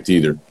disconnect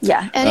either.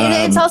 Yeah.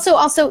 And it's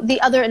also the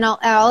other, and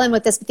I'll end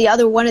with this,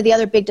 but one of the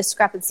other big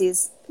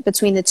discrepancies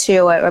between the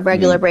two, a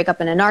regular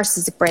breakup and a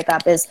narcissistic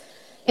breakup, is,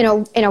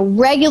 in a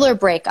regular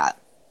breakup,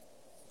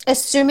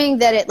 assuming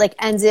that it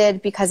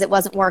ended because it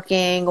wasn't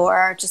working,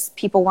 or just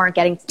people were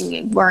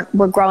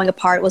growing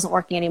apart, it wasn't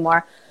working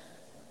anymore.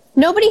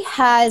 Nobody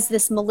has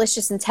this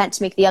malicious intent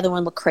to make the other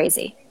one look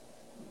crazy.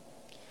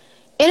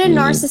 In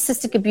a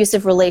narcissistic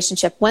abusive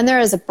relationship, when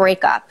there is a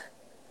breakup,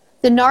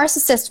 the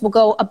narcissist will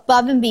go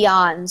above and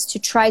beyond to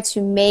try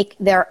to make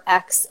their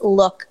ex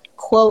look,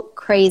 quote,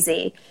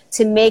 crazy,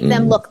 to make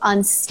them look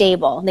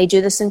unstable. And they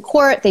do this in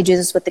court. They do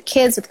this with the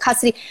kids, with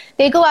custody.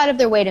 They go out of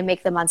their way to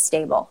make them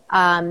unstable,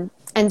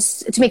 and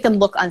to make them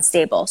look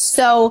unstable.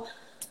 So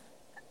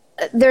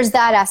there's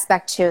that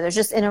aspect too. There's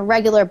just, in a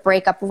regular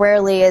breakup,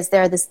 rarely is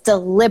there this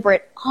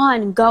deliberate,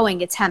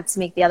 ongoing attempt to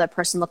make the other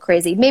person look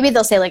crazy. Maybe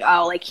they'll say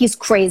he's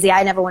crazy,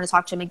 I never want to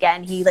talk to him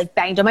again. He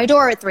banged on my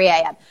door at 3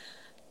 a.m.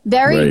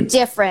 Very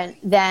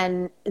different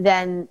than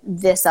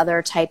this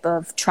other type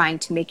of trying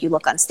to make you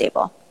look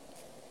unstable.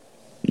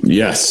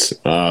 Yes,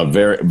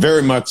 very,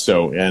 very much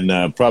so.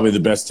 And probably the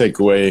best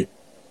takeaway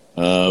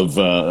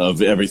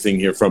of everything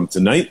here from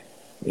tonight.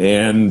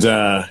 And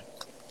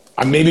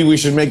maybe we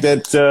should make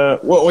that.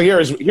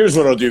 Here's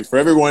what I'll do for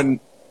everyone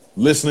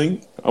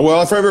listening.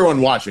 Well, for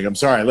everyone watching, I'm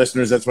sorry,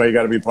 listeners. That's why you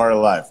got to be part of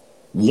the live.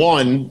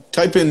 1,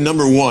 type in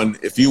number 1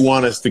 if you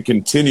want us to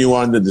continue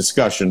on the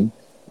discussion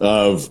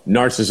of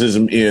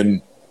narcissism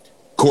in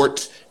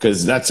court,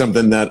 because that's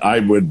something that I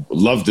would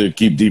love to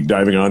keep deep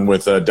diving on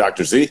with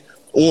Dr. Z,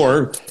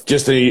 or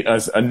just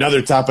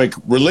another topic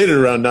related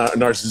around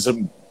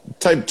narcissism,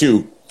 type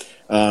 2.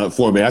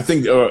 For me, I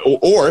think,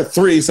 or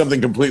 3,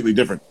 something completely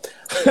different.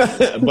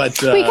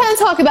 But we can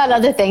talk about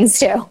other things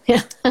too.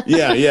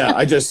 yeah.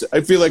 I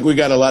feel like we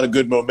got a lot of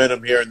good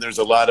momentum here, and there's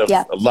a lot of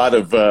great,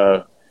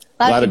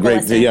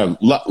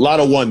 lot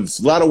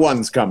of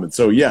ones coming.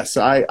 So yes,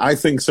 I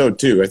think so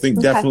too. I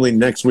think definitely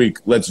next week,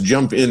 let's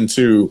jump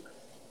into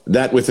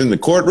that within the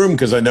courtroom,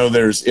 because I know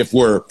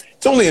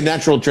it's only a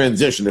natural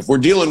transition. If we're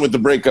dealing with the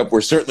breakup, we're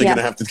certainly going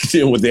to have to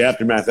deal with the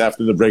aftermath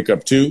after the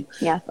breakup too.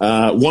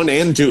 1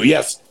 and 2,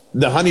 yes.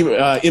 The Honey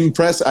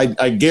Impress,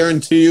 I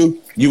guarantee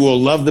you will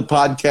love the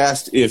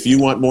podcast if you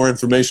want more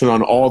information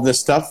on all this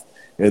stuff.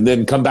 And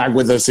then come back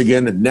with us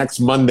again next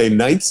Monday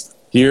nights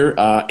here,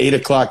 8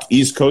 o'clock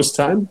East Coast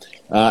time.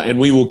 And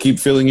we will keep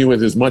filling you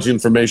with as much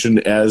information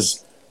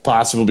as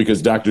possible,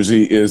 because Dr.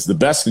 Z is the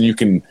best. And you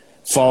can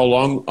follow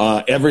along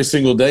every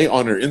single day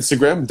on her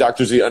Instagram,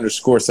 Dr.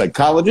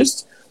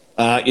 Z_psychologist.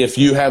 If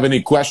you have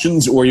any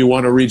questions, or you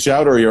want to reach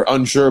out, or you're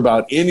unsure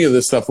about any of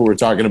the stuff that we're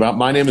talking about,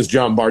 my name is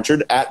John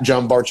Barchard, at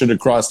John Barchard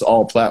across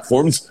all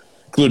platforms,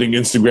 including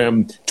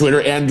Instagram,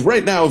 Twitter. And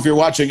right now, if you're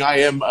watching, I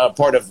am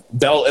part of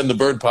Bell and the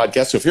Bird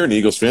podcast. So if you're an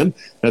Eagles fan,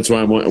 that's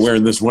why I'm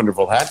wearing this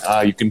wonderful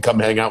hat. You can come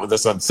hang out with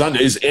us on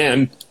Sundays.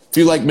 And if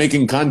you like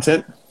making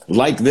content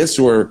like this,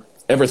 or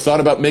ever thought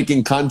about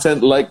making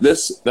content like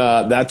this,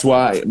 that's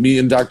why me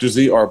and Dr.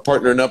 Z are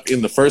partnering up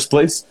in the first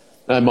place.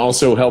 I'm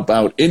also help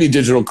out any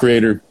digital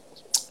creator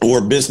or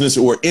business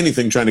or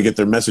anything trying to get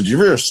their message. If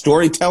you're a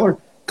storyteller,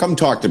 come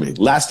talk to me.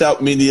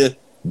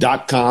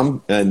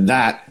 lastoutmedia.com, and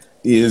that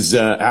is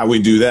how we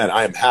do that.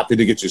 I am happy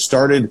to get you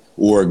started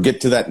or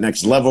get to that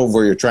next level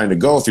where you're trying to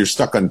go. If you're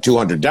stuck on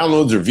 200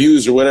 downloads or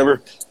views or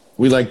whatever,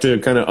 we like to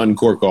kind of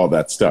uncork all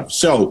that stuff.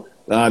 So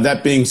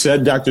that being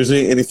said, Dr.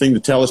 Z, anything to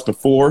tell us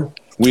before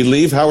we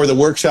leave? How are the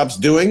workshops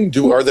doing?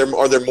 Are there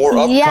more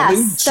upcoming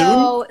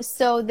soon?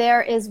 So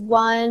there is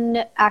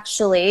one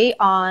actually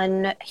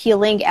on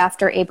healing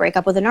after a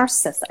breakup with a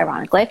narcissist,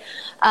 ironically,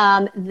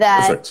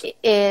 that Perfect.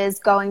 Is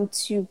going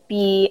to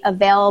be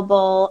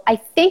available. I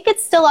think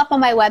it's still up on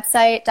my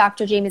website,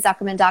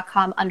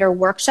 drjamiezuckerman.com, under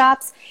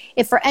workshops.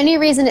 If for any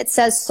reason it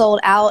says sold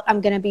out, I'm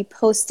going to be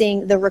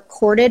posting the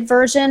recorded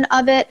version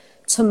of it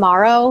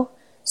tomorrow.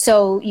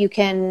 So you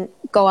can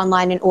go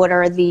online and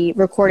order the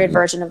recorded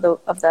version of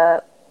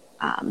the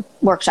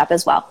workshop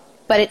as well.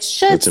 But it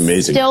should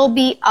still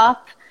be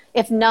up.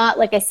 If not,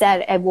 like I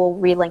said, I will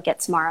relink it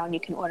tomorrow, and you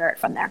can order it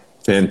from there.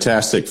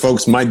 Fantastic.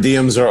 Folks, my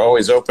DMs are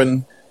always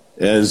open.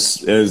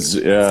 As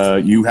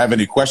you have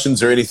any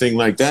questions or anything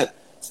like that,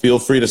 feel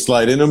free to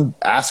slide in them.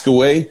 Ask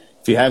away.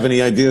 If you have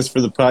any ideas for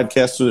the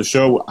podcast or the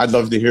show, I'd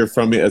love to hear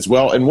from you as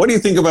well. And what do you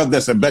think about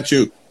this? I bet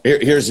you,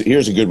 here's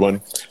a good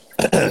one.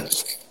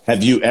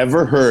 Have you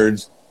ever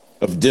heard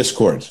of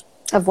Discord?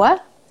 Of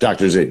what?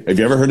 Dr. Z, have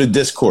you ever heard of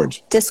Discord?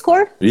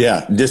 Discord?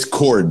 Yeah,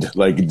 Discord,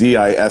 like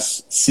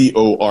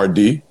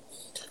D-I-S-C-O-R-D.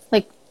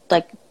 Like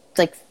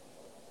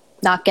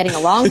not getting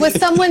along with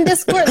someone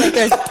Discord? Like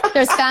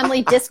there's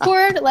family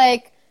Discord?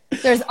 Like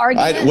there's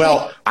argument?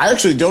 I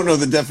actually don't know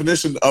the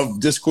definition of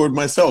Discord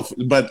myself,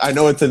 but I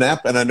know it's an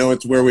app and I know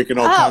it's where we can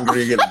all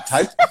congregate and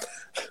type.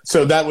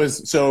 So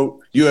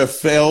you have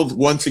failed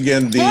once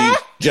again the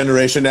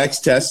Generation X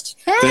test.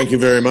 Thank you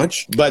very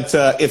much. But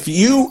if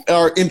you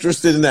are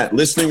interested in that,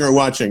 listening or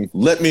watching,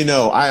 let me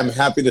know. I am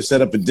happy to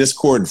set up a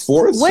Discord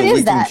for us so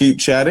we can keep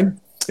chatting.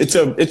 It's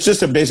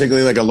just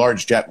basically like a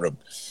large chat room,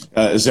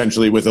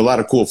 essentially, with a lot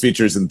of cool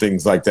features and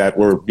things like that,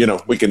 where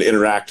we can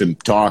interact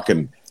and talk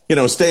and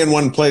stay in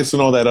one place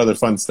and all that other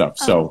fun stuff.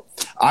 So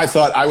I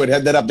thought I would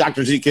head that up.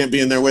 Dr. Z can't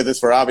be in there with us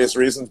for obvious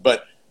reasons,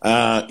 but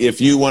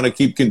if you want to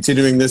keep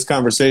continuing this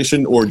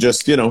conversation or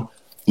just,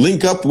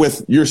 link up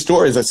with your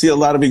stories. I see a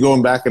lot of you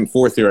going back and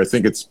forth here. I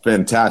think it's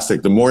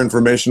fantastic. The more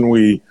information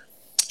we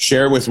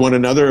share with one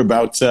another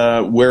about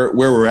where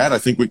we're at, I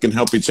think we can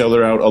help each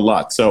other out a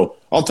lot. So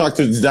I'll talk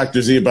to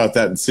Dr. Z about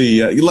that and see.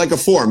 You like a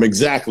forum.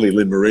 Exactly,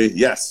 Lynn Marie.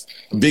 Yes.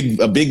 A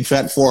big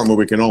fat forum where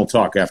we can all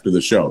talk after the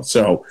show.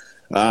 So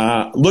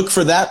look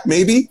for that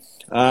maybe.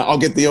 I'll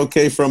get the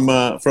okay from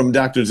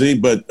Dr. Z,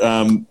 but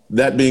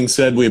that being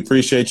said, we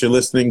appreciate you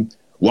listening,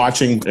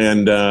 watching,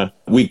 and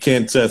we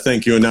can't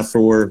thank you enough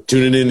for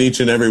tuning in each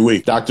and every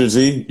week. Dr.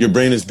 Z, your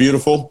brain is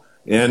beautiful,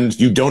 and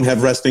you don't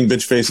have resting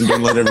bitch face, and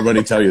don't let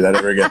everybody tell you that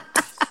ever again.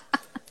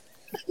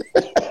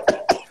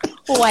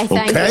 Why,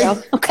 thank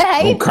you.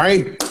 Okay.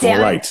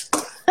 All right.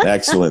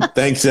 Excellent.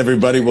 Thanks,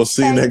 everybody. We'll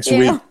see you next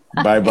week.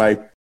 Bye-bye.